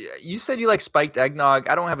said you like spiked eggnog.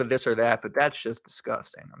 I don't have a this or that, but that's just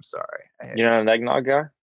disgusting. I'm sorry. You're not an eggnog guy?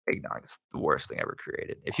 Eggnog is the worst thing ever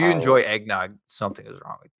created. If you enjoy eggnog, something is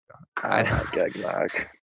wrong with you. I like eggnog.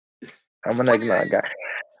 I'm an eggnog guy.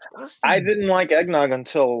 I didn't like eggnog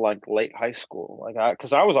until late high school.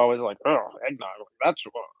 Because I was always like, oh, eggnog. That's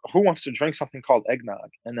who wants to drink something called eggnog?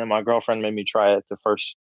 And then my girlfriend made me try it the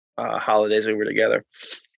first holidays we were together.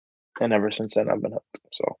 And ever since then, I've been hooked.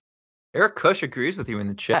 So Eric Kush agrees with you in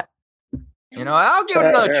the chat. I'll give it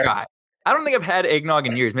another try. I don't think I've had eggnog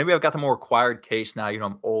in years. Maybe I've got the more acquired taste now.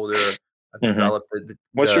 I'm older. I've developed it.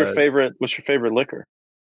 What's your favorite liquor?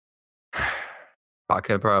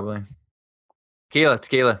 Vodka, probably.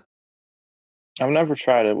 Tequila. I've never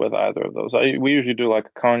tried it with either of those. We usually do a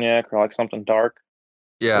cognac or something dark.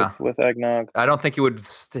 Yeah. With eggnog. I don't think it would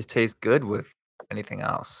taste good with anything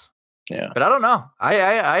else. Yeah. But I don't know.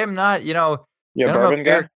 I am not, You're a bourbon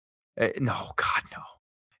guy? No, God, no.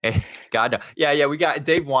 God, no. Yeah. We got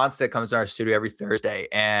Dave Wanstead comes to our studio every Thursday,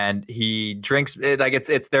 and he drinks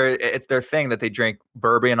it's their thing that they drink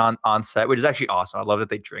bourbon on set, which is actually awesome. I love that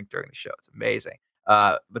they drink during the show. It's amazing.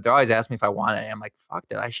 But they're always asking me if I want it, and I'm like, fuck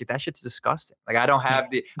that shit's disgusting. I don't have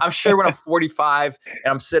I'm sure when I'm 45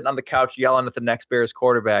 and I'm sitting on the couch yelling at the next Bears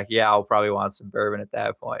quarterback, I'll probably want some bourbon at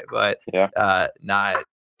that point. But not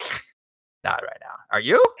right now. Are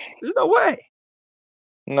you? There's no way.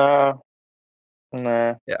 No.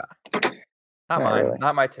 Yeah. Not mine. Really.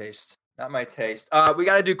 Not my taste. We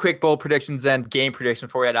got to do quick bold predictions and game prediction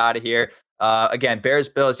before we get out of here. Again, Bears,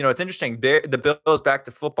 Bills. It's interesting. The Bills back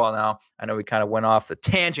to football now. I know we kind of went off the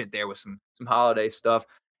tangent there with some holiday stuff.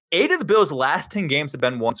 8 of the Bills' last 10 games have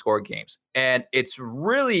been 1-score games, and it's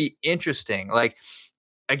really interesting.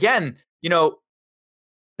 Again, the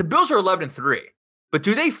Bills are 11-3. But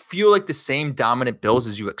do they feel like the same dominant Bills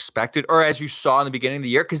as you expected or as you saw in the beginning of the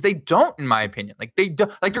year? Because they don't, in my opinion. They don't.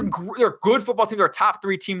 They're a good football team. They're a top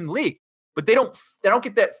 3 team in the league. But they don't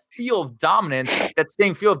get that feel of dominance, that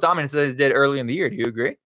same feel of dominance as they did early in the year. Do you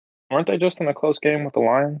agree? Weren't they just in a close game with the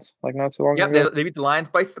Lions like not too long Yep, ago? they beat the Lions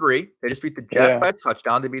by 3. They just beat the Jets by a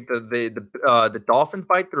touchdown. They beat the Dolphins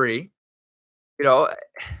by 3. You know,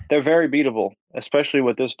 they're very beatable, especially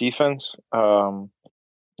with this defense.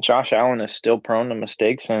 Josh Allen is still prone to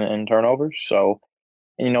mistakes and turnovers, so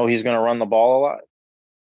he's going to run the ball a lot.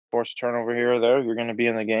 Force a turnover here or there, you're going to be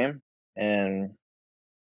in the game. And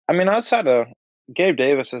I mean, outside of Gabe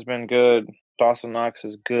Davis has been good, Dawson Knox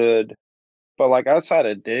is good, but like outside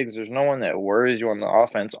of Diggs, there's no one that worries you on the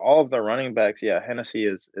offense. All of the running backs, Hennessy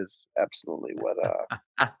is absolutely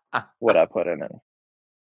what I put in it.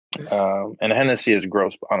 And Hennessy is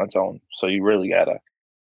gross on its own, so you really gotta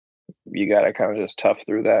kind of just tough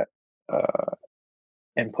through that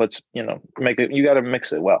and make it. You gotta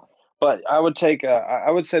mix it well. But I would say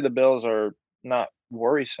the Bills are not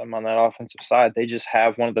worrisome on that offensive side. They just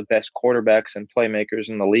have one of the best quarterbacks and playmakers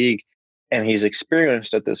in the league, and he's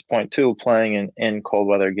experienced at this point too, playing in cold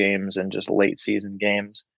weather games and just late season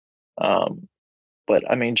games. But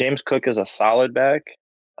I mean, James Cook is a solid back.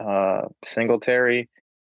 Singletary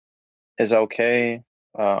is okay.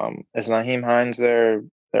 Is Nyheim Hines their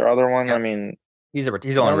other one? Yeah. I mean, he's only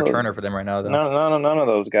a returner for them right now, though. None of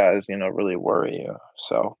those guys, really worry you.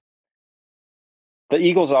 So the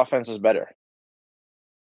Eagles' offense is better.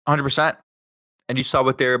 100%. And you saw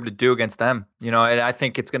what they were able to do against them, and I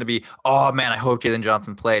think it's going to be, oh man, I hope Jalen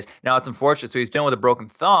Johnson plays. Now it's unfortunate. So he's dealing with a broken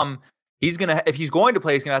thumb. If he's going to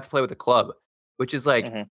play, he's going to have to play with a club, which is like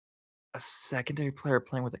a secondary player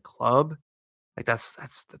playing with a club. Like that's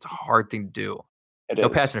a hard thing to do. No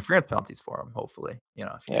pass interference penalties for him, hopefully.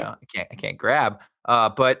 I can't grab.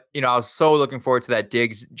 But I was so looking forward to that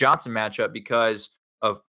Diggs Johnson matchup because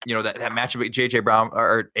of that matchup with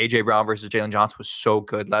AJ Brown versus Jalen Johnson was so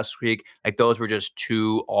good last week. Like those were just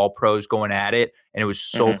two all pros going at it, and it was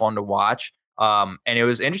so fun to watch. And it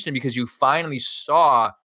was interesting because you finally saw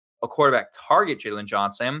a quarterback target Jalen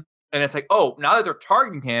Johnson, and it's like, oh, now that they're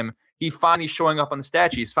targeting him, he's finally showing up on the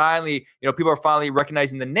stat sheet. He's finally, people are finally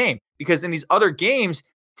recognizing the name, because in these other games,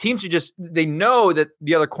 teams they know that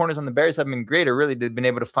the other corners on the Bears have been great, or really they've been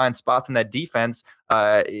able to find spots in that defense,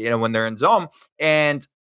 when they're in zone, and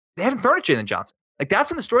they haven't thrown at Jalen Johnson. Like that's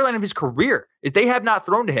been the storyline of his career, is they have not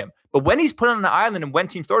thrown to him. But when he's put on the island and when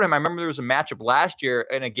teams throw to him, I remember there was a matchup last year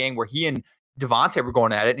in a game where he and Devontae were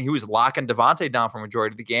going at it, and he was locking Devontae down for a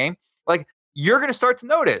majority of the game. Like, you're going to start to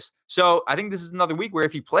notice. So I think this is another week where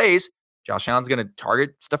if he plays, Josh Allen's going to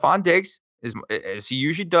target Stephon Diggs as he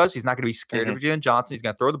usually does. He's not going to be scared of Jalen Johnson. He's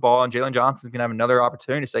going to throw the ball, and Jalen Johnson's going to have another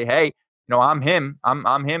opportunity to say, hey, I'm him.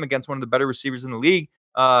 I'm him against one of the better receivers in the league,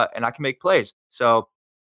 and I can make plays. So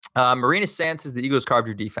Marina Santos says the Eagles carved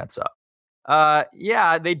your defense up.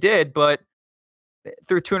 Yeah, they did, but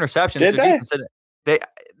threw 2 interceptions. Did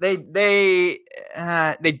They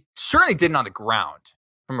certainly didn't on the ground.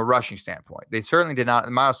 From a rushing standpoint, they certainly did not.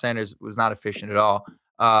 Miles Sanders was not efficient at all.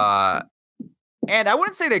 And I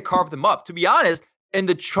wouldn't say they carved them up, to be honest. In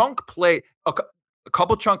the chunk play, a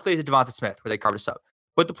couple chunk plays to Devonta Smith where they carved us up.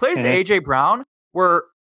 But the plays to AJ Brown were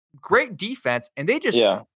great defense, and they just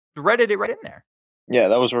threaded it right in there. Yeah,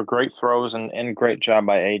 those were great throws and great job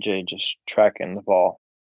by AJ just tracking the ball.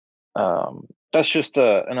 That's just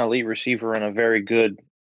an elite receiver and a very good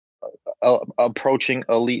approaching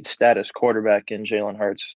elite status quarterback in Jalen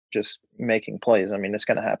Hurts, just making plays. I mean, it's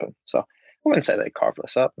going to happen. So I wouldn't say they carved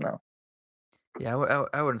us up. No. Yeah,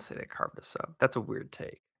 I wouldn't say they carved us up. That's a weird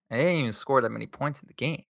take. They didn't even score that many points in the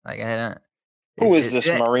game. Like, who is this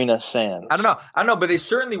Marina Sands? I don't know, but they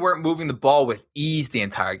certainly weren't moving the ball with ease the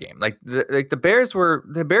entire game. Like the Bears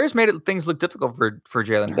made things look difficult for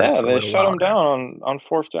Jalen Hurts. Yeah, they shut him down on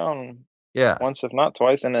 4th down. Yeah, once if not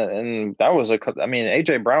twice, and that was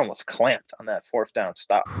AJ Brown was clamped on that 4th down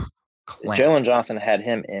stop. Jalen Johnson had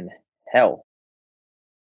him in hell.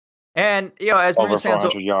 And as over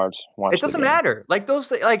 400 yards. It doesn't matter. Like those,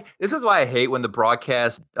 this is why I hate when the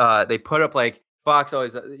broadcast they put up like Fox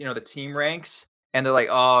always the team ranks, and they're like,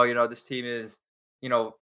 oh, this team is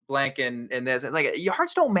blank and this. It's like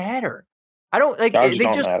yards don't matter. I don't like yards they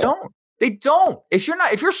just matter. Don't. They don't. If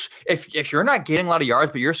you're not getting a lot of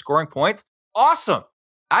yards, but you're scoring points, awesome.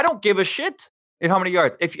 I don't give a shit how many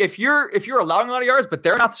yards. If you're allowing a lot of yards, but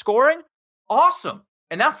they're not scoring, awesome.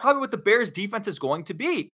 And that's probably what the Bears defense is going to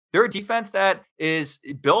be. They're a defense that is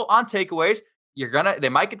built on takeaways. They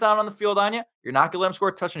might get down on the field on you. You're not gonna let them score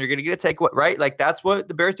a touchdown. You're gonna get a takeaway, right? Like that's what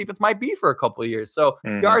the Bears defense might be for a couple of years. So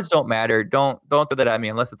yards don't matter. Don't throw that at me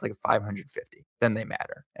unless it's like a 550. Then they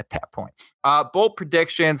matter at that point. Bold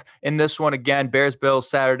predictions in this one again. Bears Bills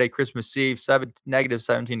Saturday, Christmas Eve, negative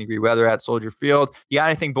 17 degree weather at Soldier Field. You got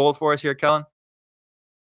anything bold for us here, Kellen?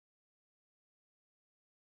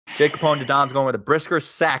 Jake Capone to Don's going with a Brisker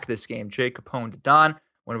sack this game. Jake Capone to Don,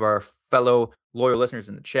 one of our fellow loyal listeners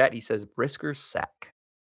in the chat. He says Brisker sack.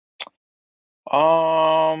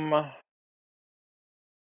 I'm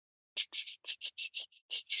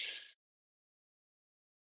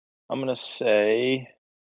gonna say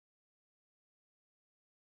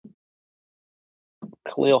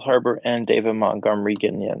Khalil Herbert and David Montgomery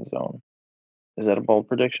get in the end zone. Is that a bold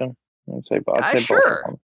prediction? I'd say both.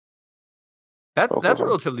 Sure. That's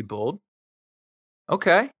relatively bold.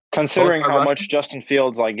 Okay. Considering how much Justin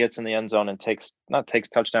Fields gets in the end zone and takes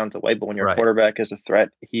touchdowns away, but when your quarterback is a threat,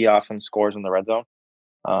 he often scores in the red zone.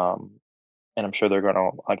 And I'm sure they're going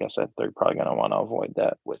to, like I said, they're probably going to want to avoid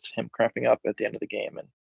that with him cramping up at the end of the game and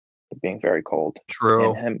it being very cold.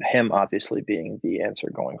 True. And him obviously being the answer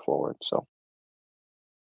going forward. So.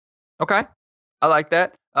 Okay. I like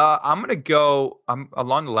that. I'm going to go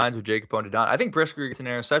along the lines with Jake Capone to Don. I think Brisker gets an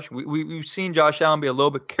interception. We've seen Josh Allen be a little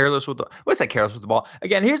bit careless with the – what's that careless with the ball?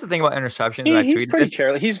 Again, here's the thing about interceptions. He's pretty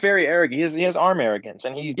careless. He's very arrogant. He has arm arrogance,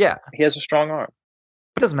 and he has a strong arm.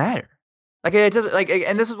 It doesn't matter. It doesn't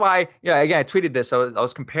and this is why, again, I tweeted this. I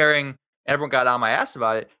was comparing – everyone got on my ass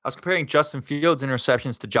about it. I was comparing Justin Fields'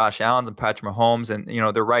 interceptions to Josh Allen's and Patrick Mahomes, and,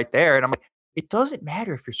 they're right there. And I'm like, it doesn't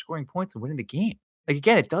matter if you're scoring points and winning the game.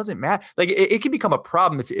 Again, it doesn't matter. It can become a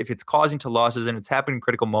problem if it's causing to losses and it's happening in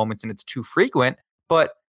critical moments and it's too frequent.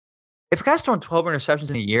 But if a guy's throwing 12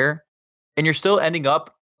 interceptions in a year and you're still ending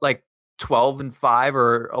up 12-5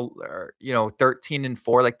 or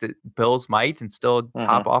 13-4 like the Bills might and still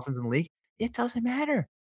top offense in the league, it doesn't matter.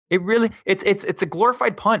 It really it's a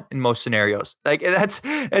glorified punt in most scenarios. It's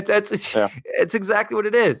exactly what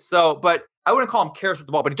it is. So, but I wouldn't call him careless with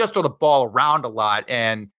the ball, but he just throw the ball around a lot,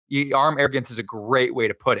 and arm arrogance is a great way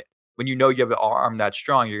to put it. When you have an arm that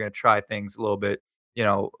strong, you're going to try things a little bit,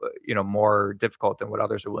 more difficult than what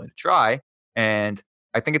others are willing to try. And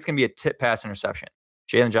I think it's going to be a tip pass interception.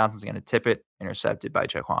 Jalen Johnson's going to tip it, intercepted by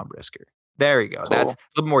Jaquan Brisker. There you go. Cool. That's a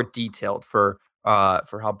little more detailed for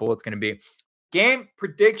how bold it's going to be. Game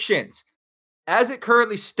predictions. As it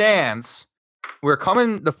currently stands, we're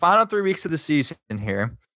coming the final 3 weeks of the season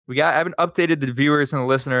here. I haven't updated the viewers and the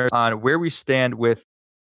listeners on where we stand with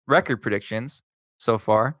record predictions so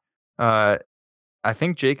far. I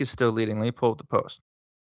think Jake is still leading. Let me pull up the post.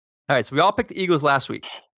 All right, so we all picked the Eagles last week.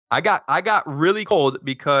 I got really cold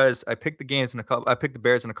because I picked the Bears in a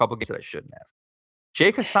couple games that I shouldn't have.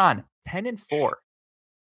 Jake Hassan, 10-4.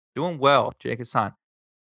 Doing well, Jake Hassan.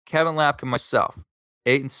 Kevin Lapka, myself,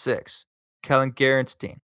 8-6. Kellen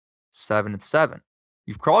Gerenstein, 7-7.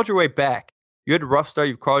 You've crawled your way back. You had a rough start.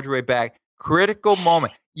 You've crawled your way back. Critical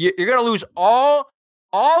moment. You're going to lose all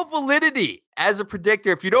validity as a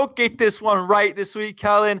predictor if you don't get this one right this week,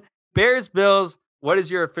 Kellen. Bears, Bills, what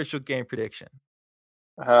is your official game prediction?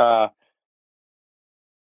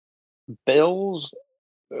 Bills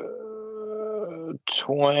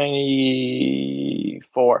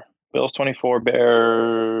 24. Bills 24,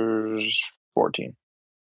 Bears 14.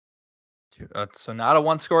 So not a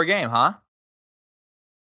one-score game, huh?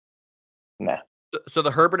 Nah. So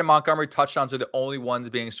the Herbert and Montgomery touchdowns are the only ones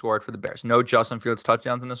being scored for the Bears. No Justin Fields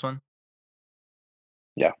touchdowns in this one?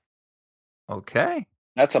 Yeah. Okay.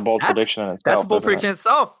 That's a bold prediction in itself. That's a bold prediction in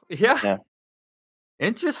itself. Yeah.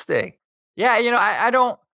 Interesting. Yeah, I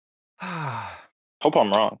don't... hope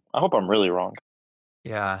I'm wrong. I hope I'm really wrong.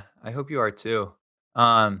 Yeah, I hope you are too.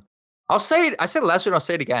 I'll say it. I said it last week, and I'll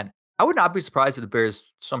say it again. I would not be surprised if the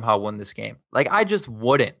Bears somehow won this game. I just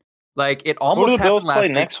wouldn't. It almost happened Bills last play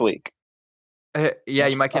week. Next week. Yeah,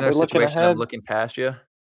 you might get in a situation of looking past you.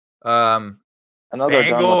 Another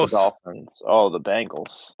Bengals. The Dolphins. Oh, the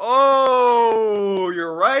Bengals. Oh,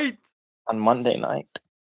 you're right. On Monday night.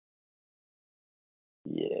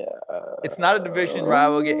 Yeah. It's not a division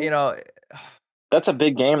rival. That's a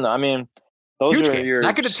big game, though. I mean, those Huge are game. your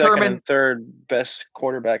second and third best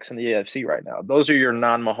quarterbacks in the AFC right now. Those are your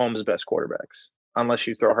non-Mahomes best quarterbacks, unless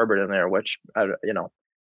you throw Herbert in there, which,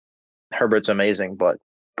 Herbert's amazing, but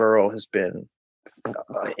Burrow has been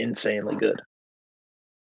insanely good.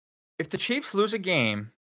 If the Chiefs lose a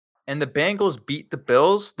game and the Bengals beat the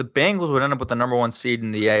Bills would end up with the number 1 seed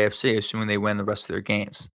in the AFC, assuming they win the rest of their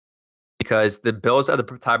games. Because the Bills have the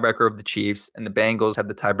tiebreaker over the Chiefs, and the Bengals have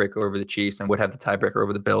the tiebreaker over the Chiefs, and would have the tiebreaker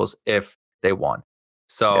over the Bills if they won.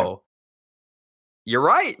 So You're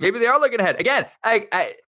right. Maybe they are looking ahead. Again,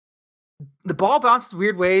 the ball bounces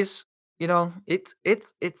weird ways. It's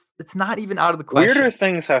not even out of the question. Weirder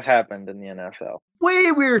things have happened in the NFL.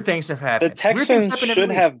 Way weirder things have happened. The Texans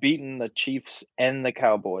should have beaten the Chiefs and the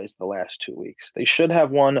Cowboys the last 2 weeks. They should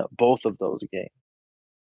have won both of those games.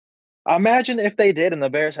 Imagine if they did and the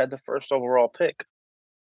Bears had the first overall pick.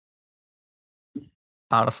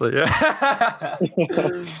 Honestly, yeah.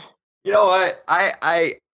 You know what?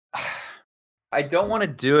 I don't want to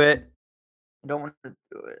do it. I don't want to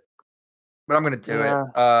do it, but I'm going to do it.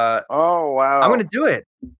 Oh, wow. I'm going to do it.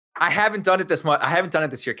 I haven't done it this much. I haven't done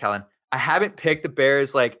it this year, Kellen. I haven't picked the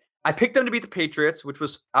Bears. Like, I picked them to beat the Patriots, which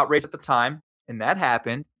was outrageous at the time, and that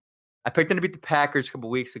happened. I picked them to beat the Packers a couple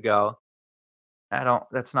weeks ago.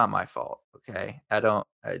 That's not my fault. Okay. Don't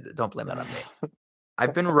blame that on me.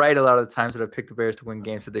 I've been right a lot of the times that I've picked the Bears to win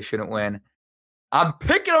games that they shouldn't win. I'm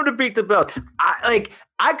picking them to beat the Bills.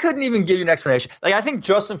 I couldn't even give you an explanation. Like, I think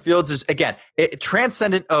Justin Fields is, again,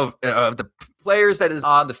 transcendent of the players that is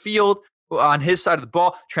on the field, on his side of the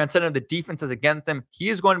ball, transcendent of the defenses against him. He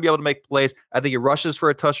is going to be able to make plays. I think he rushes for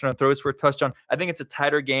a touchdown, throws for a touchdown. I think it's a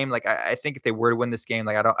tighter game. Like, I think if they were to win this game,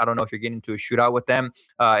 like, I don't know if you're getting into a shootout with them.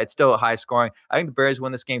 It's still a high scoring. I think the Bears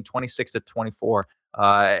win this game 26-24.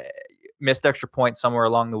 Missed extra point somewhere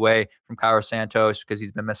along the way from Cairo Santos because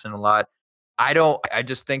he's been missing a lot. I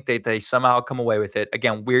just think they somehow come away with it.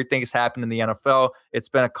 Again, weird things happen in the NFL. It's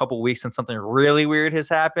been a couple weeks since something really weird has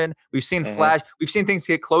happened. We've seen we've seen things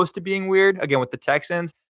get close to being weird. Again, with the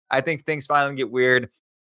Texans, I think things finally get weird.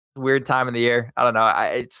 Weird time of the year. I don't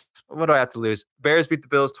know. What do I have to lose? Bears beat the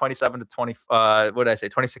Bills 27-20. What did I say?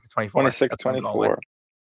 26-24. 26-24.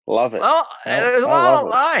 Love it. Well, there's a lot on the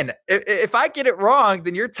line. If I get it wrong,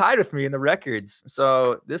 then you're tied with me in the records.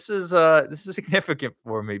 So this is significant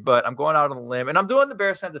for me. But I'm going out on a limb, and I'm doing the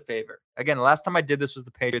Bears fans a favor. Again, the last time I did this was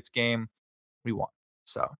the Patriots game. We won.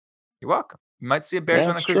 So you're welcome. You might see a Bears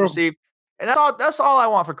win on Christmas Eve, and that's all I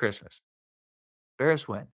want for Christmas. Bears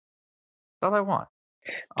win. That's all I want.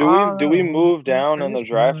 Do we move down in the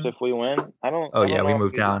draft if we win? We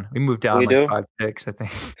move down. We move down like 5 picks, I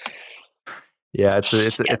think. Yeah, it's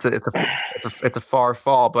a far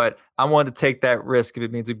fall, but I wanted to take that risk if it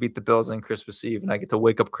means we beat the Bills on Christmas Eve and I get to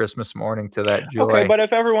wake up Christmas morning to that joy. Okay, but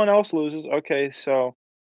if everyone else loses, so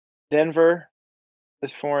Denver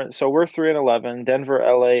is 4. So we're 3-11. Denver,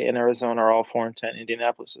 LA, and Arizona are all 4-10.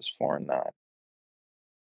 Indianapolis is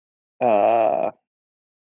 4-9.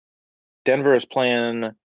 Denver is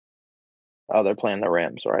playing. They're playing the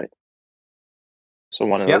Rams, right? So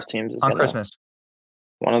one of those teams is on Christmas.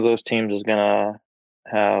 One of those teams is going to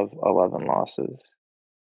have 11 losses.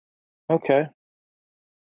 Okay.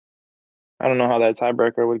 I don't know how that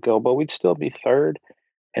tiebreaker would go, but we'd still be third.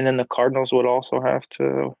 And then the Cardinals would also have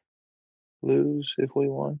to lose if we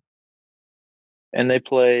won. And they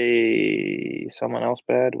play someone else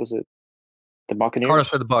bad. Was it the Buccaneers? Cardinals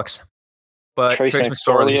play the Bucs. But Trace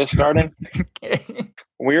McSorley is starting.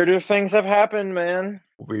 Weirder things have happened, man.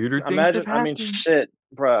 Weirder things have happened. I mean, shit.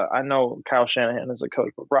 Bruh, I know Kyle Shanahan is a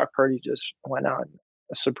coach, but Brock Purdy just went out and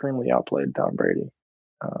supremely outplayed Tom Brady.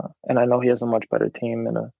 And I know he has a much better team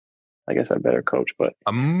and a better coach, but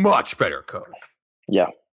a much better coach. Yeah.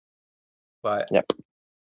 But yep.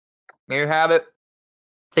 There you have it.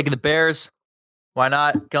 Taking the Bears. Why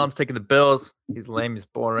not? Kellen's taking the Bills. He's lame. He's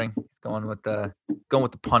boring. He's going with the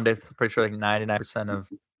pundits. I'm pretty sure like 99% of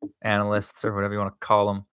analysts or whatever you want to call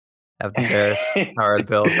them have the Bears or the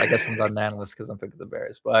Bills. I guess I'm not an analyst because I'm picking the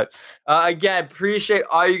Bears. But again, appreciate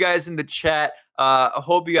all you guys in the chat. I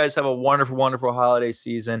hope you guys have a wonderful, wonderful holiday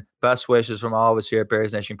season. Best wishes from all of us here at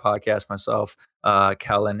Bears Nation Podcast. Myself,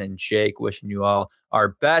 Kellen, and Jake, wishing you all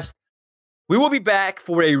our best. We will be back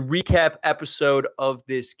for a recap episode of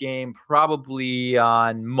this game probably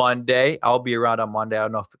on Monday. I'll be around on Monday. I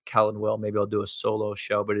don't know if Kellen will. Maybe I'll do a solo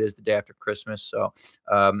show, but it is the day after Christmas, so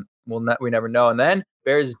we never know. And then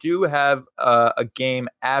Bears do have a game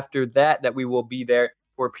after that we will be there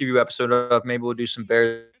for a preview episode of. Maybe we'll do some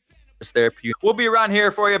Bears therapy. We'll be around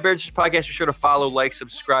here for you, Bears Podcast. Be sure to follow, like,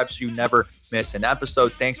 subscribe so you never miss an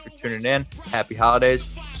episode. Thanks for tuning in. Happy holidays.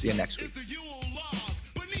 See you next week.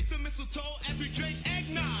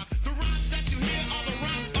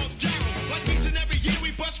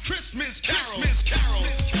 Christmas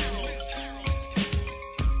carols.